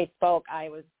last time we spoke, I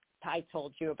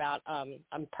told you about a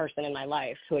person in my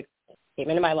life who came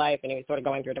into my life, and he was sort of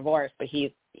going through a divorce, but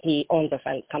he owns a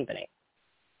fence company.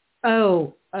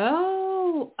 Oh.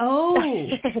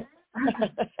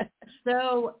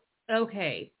 So,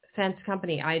 okay, fence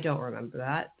company. I don't remember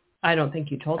that. I don't think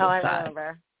you told us that. I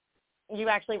remember. You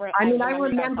actually were. I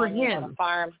remember him. On a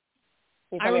farm.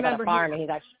 He's telling me about a farm, and he's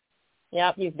actually,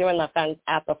 he's doing the fence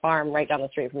at the farm right down the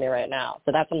street from me right now.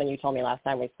 So that's something you told me last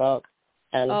time we spoke.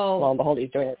 And lo and behold,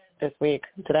 he's doing it this week,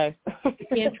 today.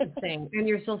 Interesting. And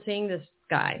you're still seeing this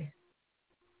guy?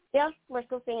 Yeah, we're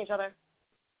still seeing each other.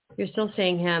 You're still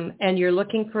seeing him, and you're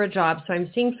looking for a job. So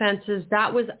I'm seeing fences.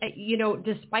 That was,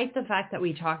 despite the fact that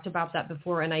we talked about that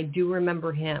before, and I do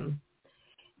remember him.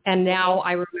 And now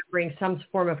I'm remembering some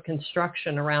form of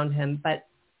construction around him, but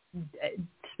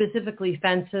specifically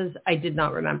fences, I did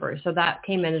not remember. So that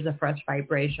came in as a fresh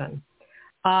vibration.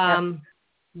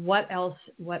 What else?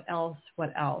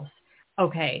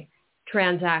 Okay,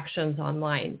 transactions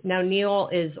online. Now, Neil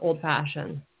is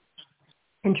old-fashioned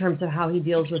in terms of how he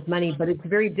deals with money, but it's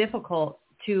very difficult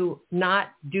to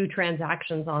not do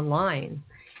transactions online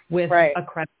with a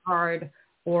credit card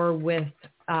or with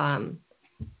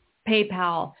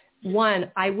PayPal.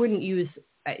 One, I wouldn't use,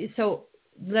 so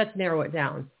let's narrow it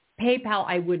down. PayPal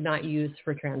I would not use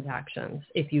for transactions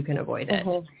if you can avoid it.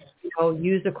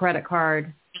 Use a credit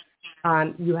card.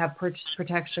 You have purchase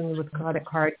protection with credit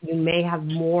card. You may have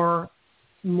more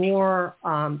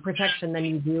protection than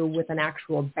you do with an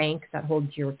actual bank that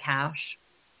holds your cash.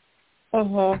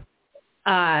 So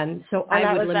that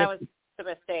was the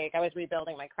mistake. I was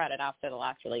rebuilding my credit after the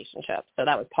last relationship, so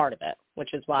that was part of it,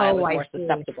 which is why I was more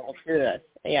susceptible to this.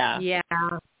 Yeah.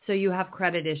 So you have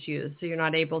credit issues, so you're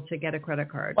not able to get a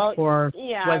credit card. Well, or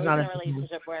I was in a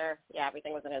relationship where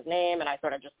everything was in his name, and I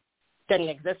sort of just didn't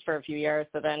exist for a few years.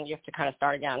 So then you have to kind of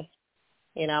start again.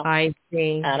 I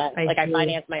see. And I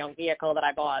financed my own vehicle that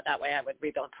I bought. That way I would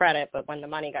rebuild credit. But when the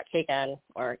money got taken,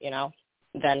 or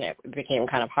then it became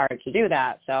kind of hard to do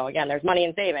that. So again, there's money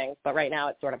in savings, but right now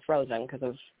it's sort of frozen because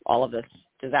of all of this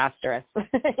disastrous,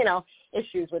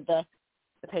 issues with the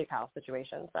PayPal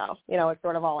situation. So, it's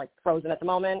sort of all like frozen at the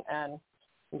moment, and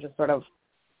I'm just sort of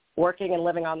working and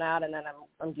living on that, and then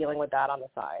I'm dealing with that on the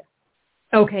side.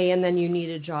 Okay, and then you need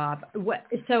a job.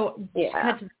 We've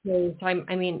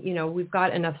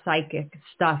got enough psychic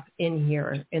stuff in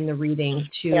here in the reading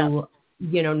to,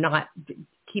 not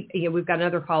keep, we've got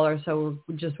another caller, so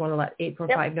we just want to let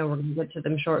 845 know we're going to get to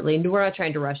them shortly. And we're not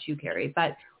trying to rush you, Carrie,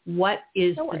 but what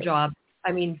is the job,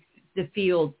 the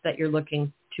field that you're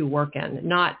looking to work in?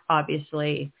 Not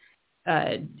obviously,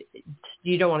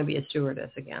 you don't want to be a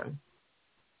stewardess again.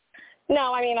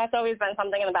 No, that's always been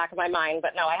something in the back of my mind,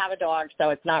 but no, I have a dog, so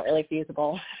it's not really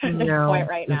feasible at this point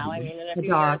right now. In a few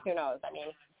years, who knows?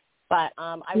 But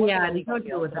I work in a legal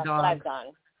field, so that's what I've done.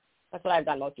 That's what I've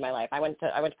done most of my life. I went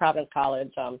to Providence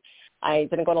College. I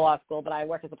didn't go to law school, but I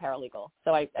worked as a paralegal.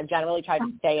 So I generally tried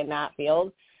to stay in that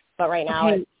field. But right now,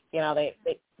 it's,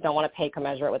 they don't want to pay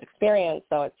commensurate with experience.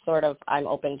 So it's sort of, I'm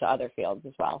open to other fields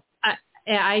as well.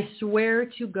 I swear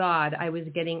to God, I was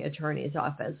getting attorney's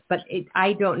office, but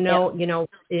I don't know,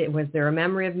 was there a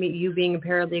memory of you being a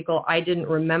paralegal? I didn't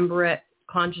remember it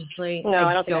consciously. No,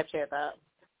 I don't think I shared that.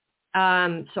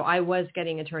 So I was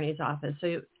getting attorney's office.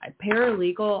 So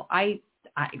paralegal,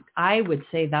 I would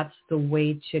say that's the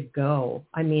way to go.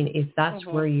 I mean, if that's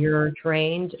where you're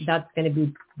trained, that's going to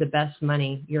be the best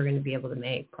money you're going to be able to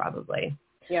make, probably.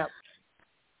 Yeah.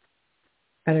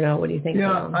 I don't know. What do you think?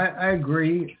 Yeah, I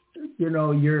agree.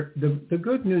 The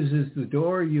good news is the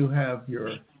door you have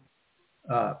your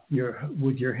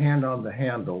with your hand on the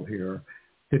handle here.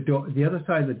 The other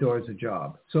side of the door is a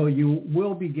job. So you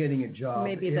will be getting a job.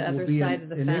 Maybe the other side of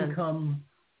the fence. An income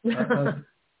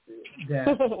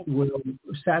that will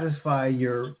satisfy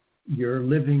your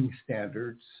living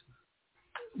standards,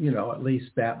 at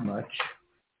least that much.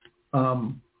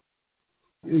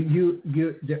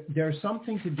 There's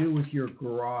something to do with your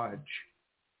garage.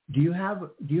 Do you have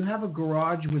a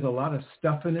garage with a lot of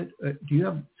stuff in it? Do you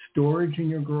have storage in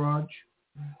your garage?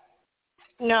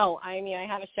 No, I mean, I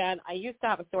have a shed. I used to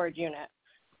have a storage unit.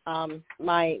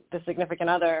 The significant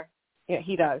other,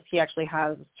 he does. He actually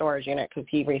has a storage unit because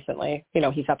he recently,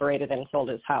 he separated and sold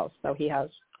his house. So he has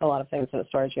a lot of things in the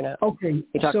storage unit. Okay.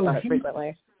 He talks about it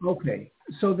frequently. Okay.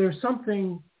 So there's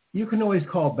something, you can always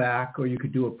call back or you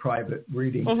could do a private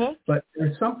reading, but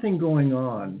there's something going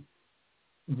on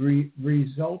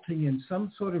resulting in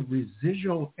some sort of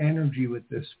residual energy with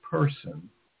this person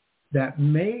that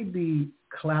may be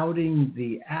clouding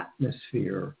the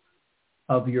atmosphere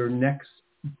of your next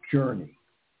journey.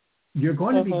 You're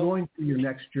going to be going through your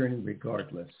next journey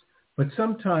regardless. But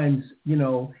sometimes,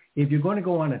 if you're going to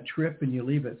go on a trip and you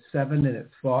leave at 7 and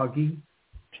it's foggy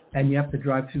and you have to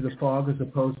drive through the fog as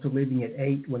opposed to leaving at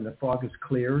 8 when the fog is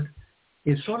cleared,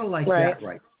 it's sort of like that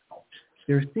right now.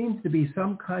 There seems to be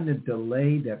some kind of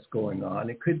delay that's going on.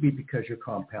 It could be because you're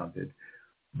compounded.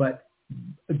 But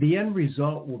the end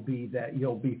result will be that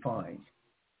you'll be fine.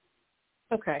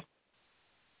 Okay.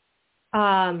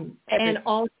 And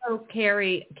also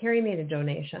Carrie made a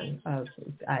donation of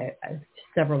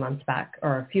several months back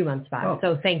or a few months back.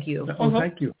 So thank you.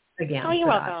 Thank you. Again. Oh, you're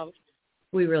welcome.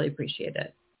 We really appreciate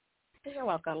it. You're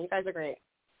welcome. You guys are great.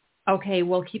 Okay,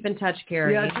 we'll keep in touch,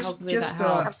 Carrie. Yeah, Hopefully that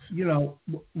helps.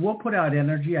 We'll put out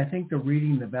energy. I think the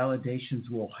reading, the validations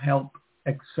will help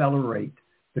accelerate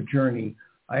the journey.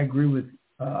 I agree with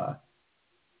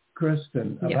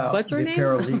Kristin about the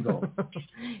paralegal.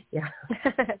 Yeah.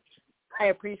 I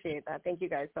appreciate that. Thank you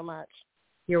guys so much.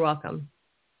 You're welcome.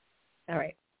 All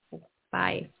right.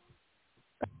 Bye.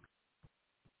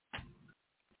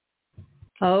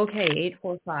 Okay,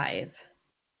 845.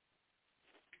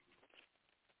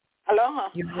 Hello.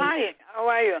 Hi. How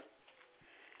are you?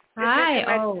 Hi.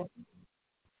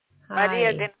 Hi. Maria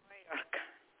in New York.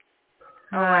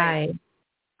 Hi.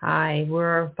 Hi.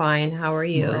 We're fine. How are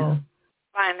you?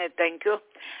 Fine, thank you.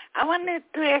 I wanted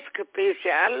to ask, please.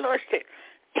 I lost it.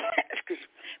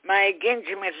 My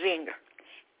engagement ring.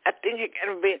 I think it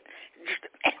can be just.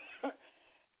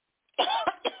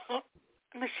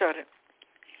 I'm sorry.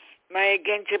 My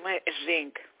engagement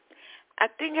ring. I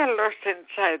think I lost it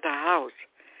inside the house.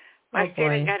 I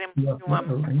still got him.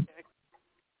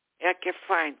 I can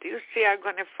find. You see, I'm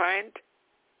gonna find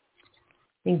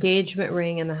engagement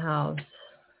ring in the house.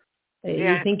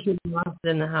 You think you lost it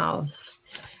in the house?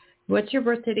 What's your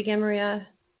birth date again, Maria?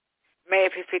 May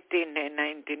 15,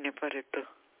 1942.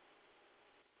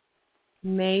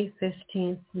 May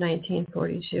 15th,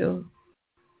 1942.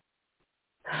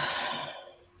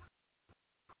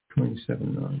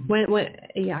 27/9. When?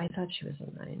 Yeah, I thought she was a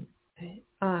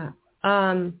 9.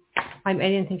 I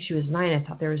didn't think she was 9. I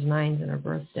thought there was 9s in her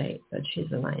birth date, but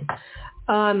she's a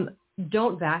 9.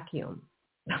 Don't vacuum.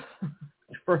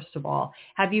 First of all,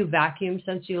 have you vacuumed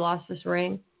since you lost this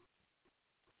ring?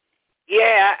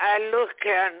 Yeah, I look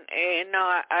and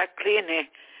I clean it.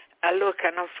 I look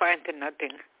and I find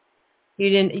nothing. You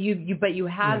didn't. But you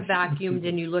have vacuumed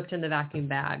and you looked in the vacuum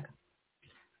bag.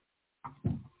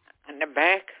 In the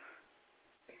bag.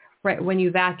 Right, when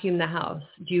you vacuum the house,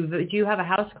 do you have a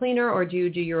house cleaner or do you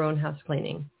do your own house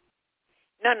cleaning?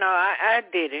 No, I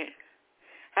did it.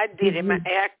 I did it.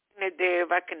 I cleaned the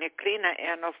vacuum cleaner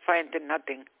and I find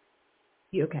nothing.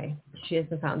 Okay, she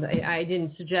hasn't found it. I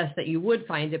didn't suggest that you would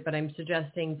find it, but I'm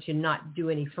suggesting to not do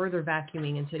any further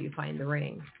vacuuming until you find the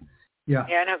ring. Yeah.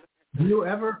 Yeah. No. Do you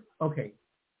ever? Okay,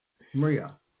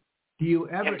 Maria. Do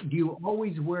you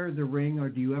always wear the ring, or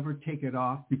do you ever take it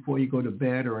off before you go to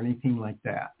bed or anything like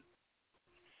that?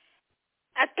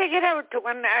 I take it out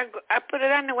when I put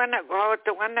it on when I go out.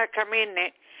 When I come in,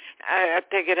 I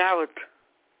take it out.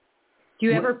 Do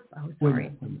you ever? Oh,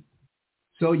 sorry.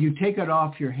 So you take it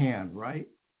off your hand, right?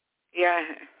 Yeah.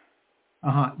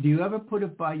 Do you ever put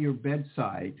it by your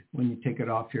bedside when you take it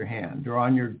off your hand, or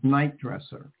on your night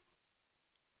dresser?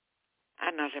 I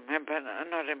don't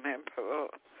remember.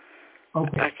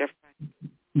 Okay.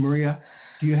 Maria,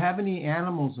 do you have any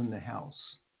animals in the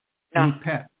house? No. Any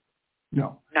pets?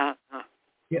 No. No.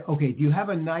 Yeah, okay. Do you have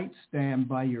a nightstand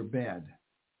by your bed?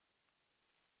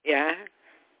 Yeah.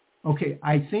 Okay.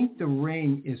 I think the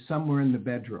ring is somewhere in the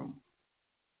bedroom.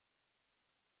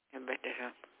 In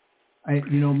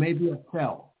bedroom. Maybe it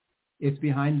fell. It's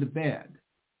behind the bed.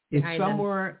 It's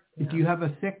somewhere. Yeah. Do you have a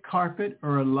thick carpet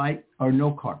or a light or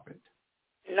no carpet?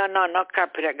 No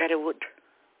carpet. I got a wood.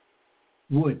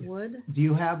 Wood. Do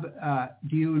you have?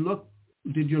 Did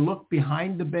you look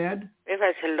behind the bed? If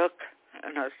I should look,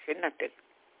 I don't see nothing.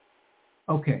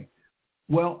 Okay.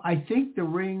 Well, I think the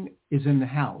ring is in the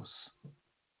house,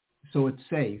 so it's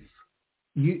safe.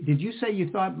 Did you say you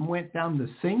thought it went down the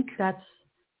sink?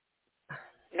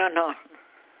 No.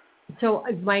 So,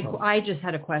 Mike, I just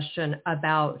had a question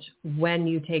about when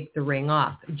you take the ring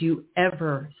off. Do you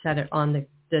ever set it on the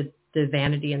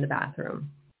vanity in the bathroom?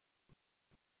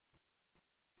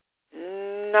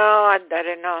 No, I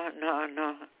didn't.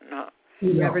 No.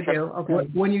 You never do? Okay.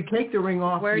 When you take the ring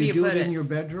off, where do you do put it in your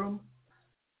bedroom?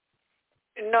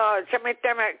 No, sometimes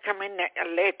I come in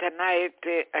late at night,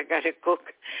 I got to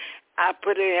cook. I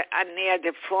put it near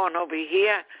the phone over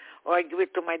here, or I give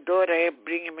it to my daughter and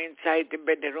bring him inside the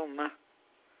bedroom.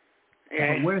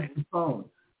 Yeah. Where's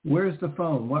the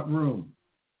phone? What room?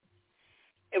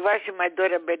 It was in my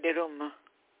daughter's bedroom.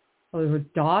 Oh, her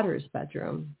daughter's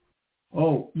bedroom.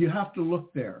 Oh, you have to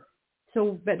look there.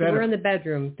 So, but we're in the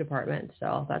bedroom department,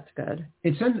 so that's good.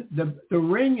 It's in the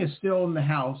ring is still in the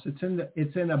house. It's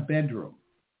in a bedroom.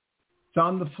 It's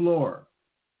on the floor.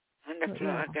 On the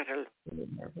floor. Yeah.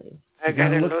 I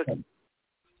gotta look.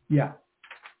 Yeah,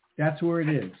 that's where it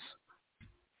is.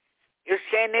 You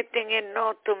say anything you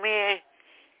know to me?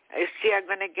 You see, I'm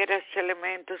gonna get a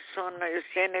settlement soon. You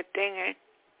say anything?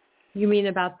 You mean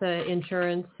about the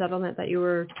insurance settlement that you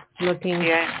were seeking?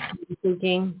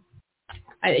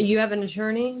 You have an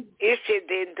attorney? You see,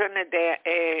 the attorney,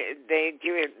 they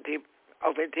give it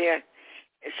over there,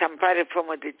 somebody from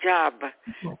the job.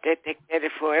 They take care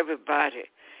for everybody.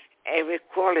 Every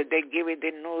quarter, they give it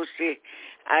the news.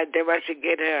 They was to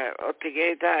get all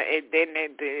together, and then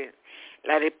a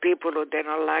lot of people who they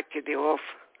don't like the offer,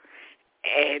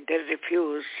 and they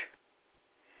refuse.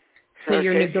 So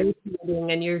you're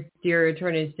negotiating, and your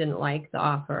attorneys didn't like the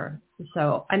offer.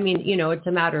 So, I mean, it's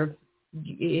a matter of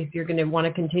if you're going to want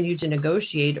to continue to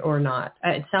negotiate or not.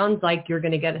 It sounds like you're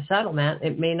going to get a settlement.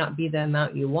 It may not be the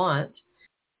amount you want,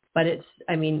 but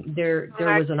there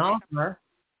was an offer,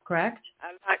 correct?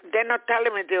 They're not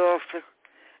telling me the offer.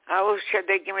 I wish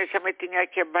they give me something I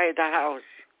can buy the house.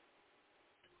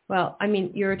 Well,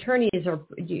 your attorneys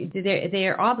they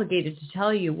are obligated to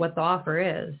tell you what the offer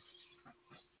is.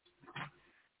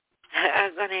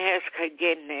 I'm going to ask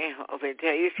again over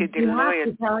there. You see, the lawyer.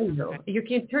 Have to tell you. Your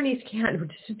attorneys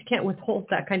can't withhold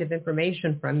that kind of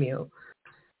information from you.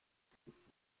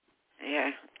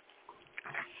 Yeah.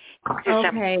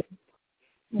 Okay.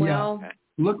 Well.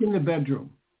 Look in the bedroom.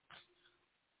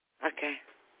 Okay.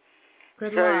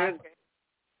 Good luck.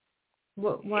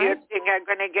 What? You think I'm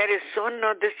going to get it soon,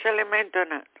 or the settlement or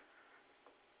not?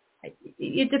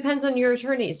 It depends on your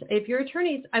attorneys. If your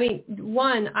attorneys,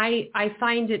 I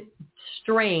find it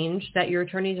strange that your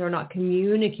attorneys are not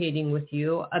communicating with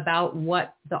you about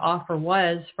what the offer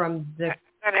was from the...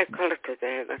 I'm going to call it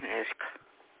today. I'm going to ask.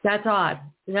 That's odd.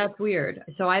 That's weird.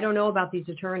 So I don't know about these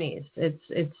attorneys.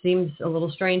 It seems a little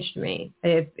strange to me.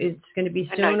 If it's going to be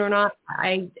soon or not,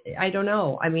 I don't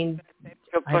know. I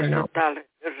don't know.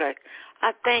 You're right.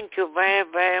 I thank you very,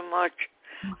 very much.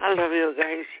 I love you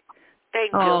guys.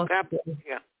 Thank you. God bless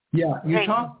you. Yeah,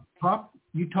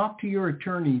 you talk to your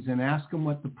attorneys and ask them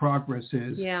what the progress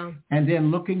is. Yeah. And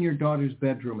then look in your daughter's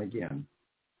bedroom again.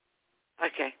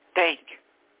 Okay. Thank you.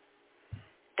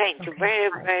 Thank you very,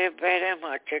 very, very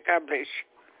much. God bless you.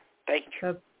 Thank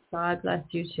you. God bless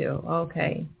you too.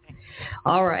 Okay.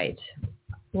 All right.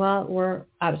 Well, we're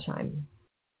out of time.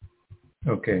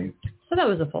 Okay. So that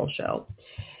was a full show.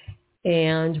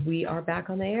 And we are back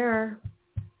on the air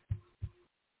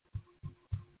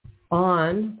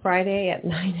on Friday at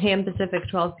 9 a.m. Pacific,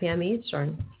 12 p.m.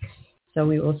 Eastern. So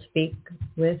we will speak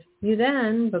with you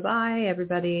then. Bye-bye,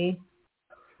 everybody.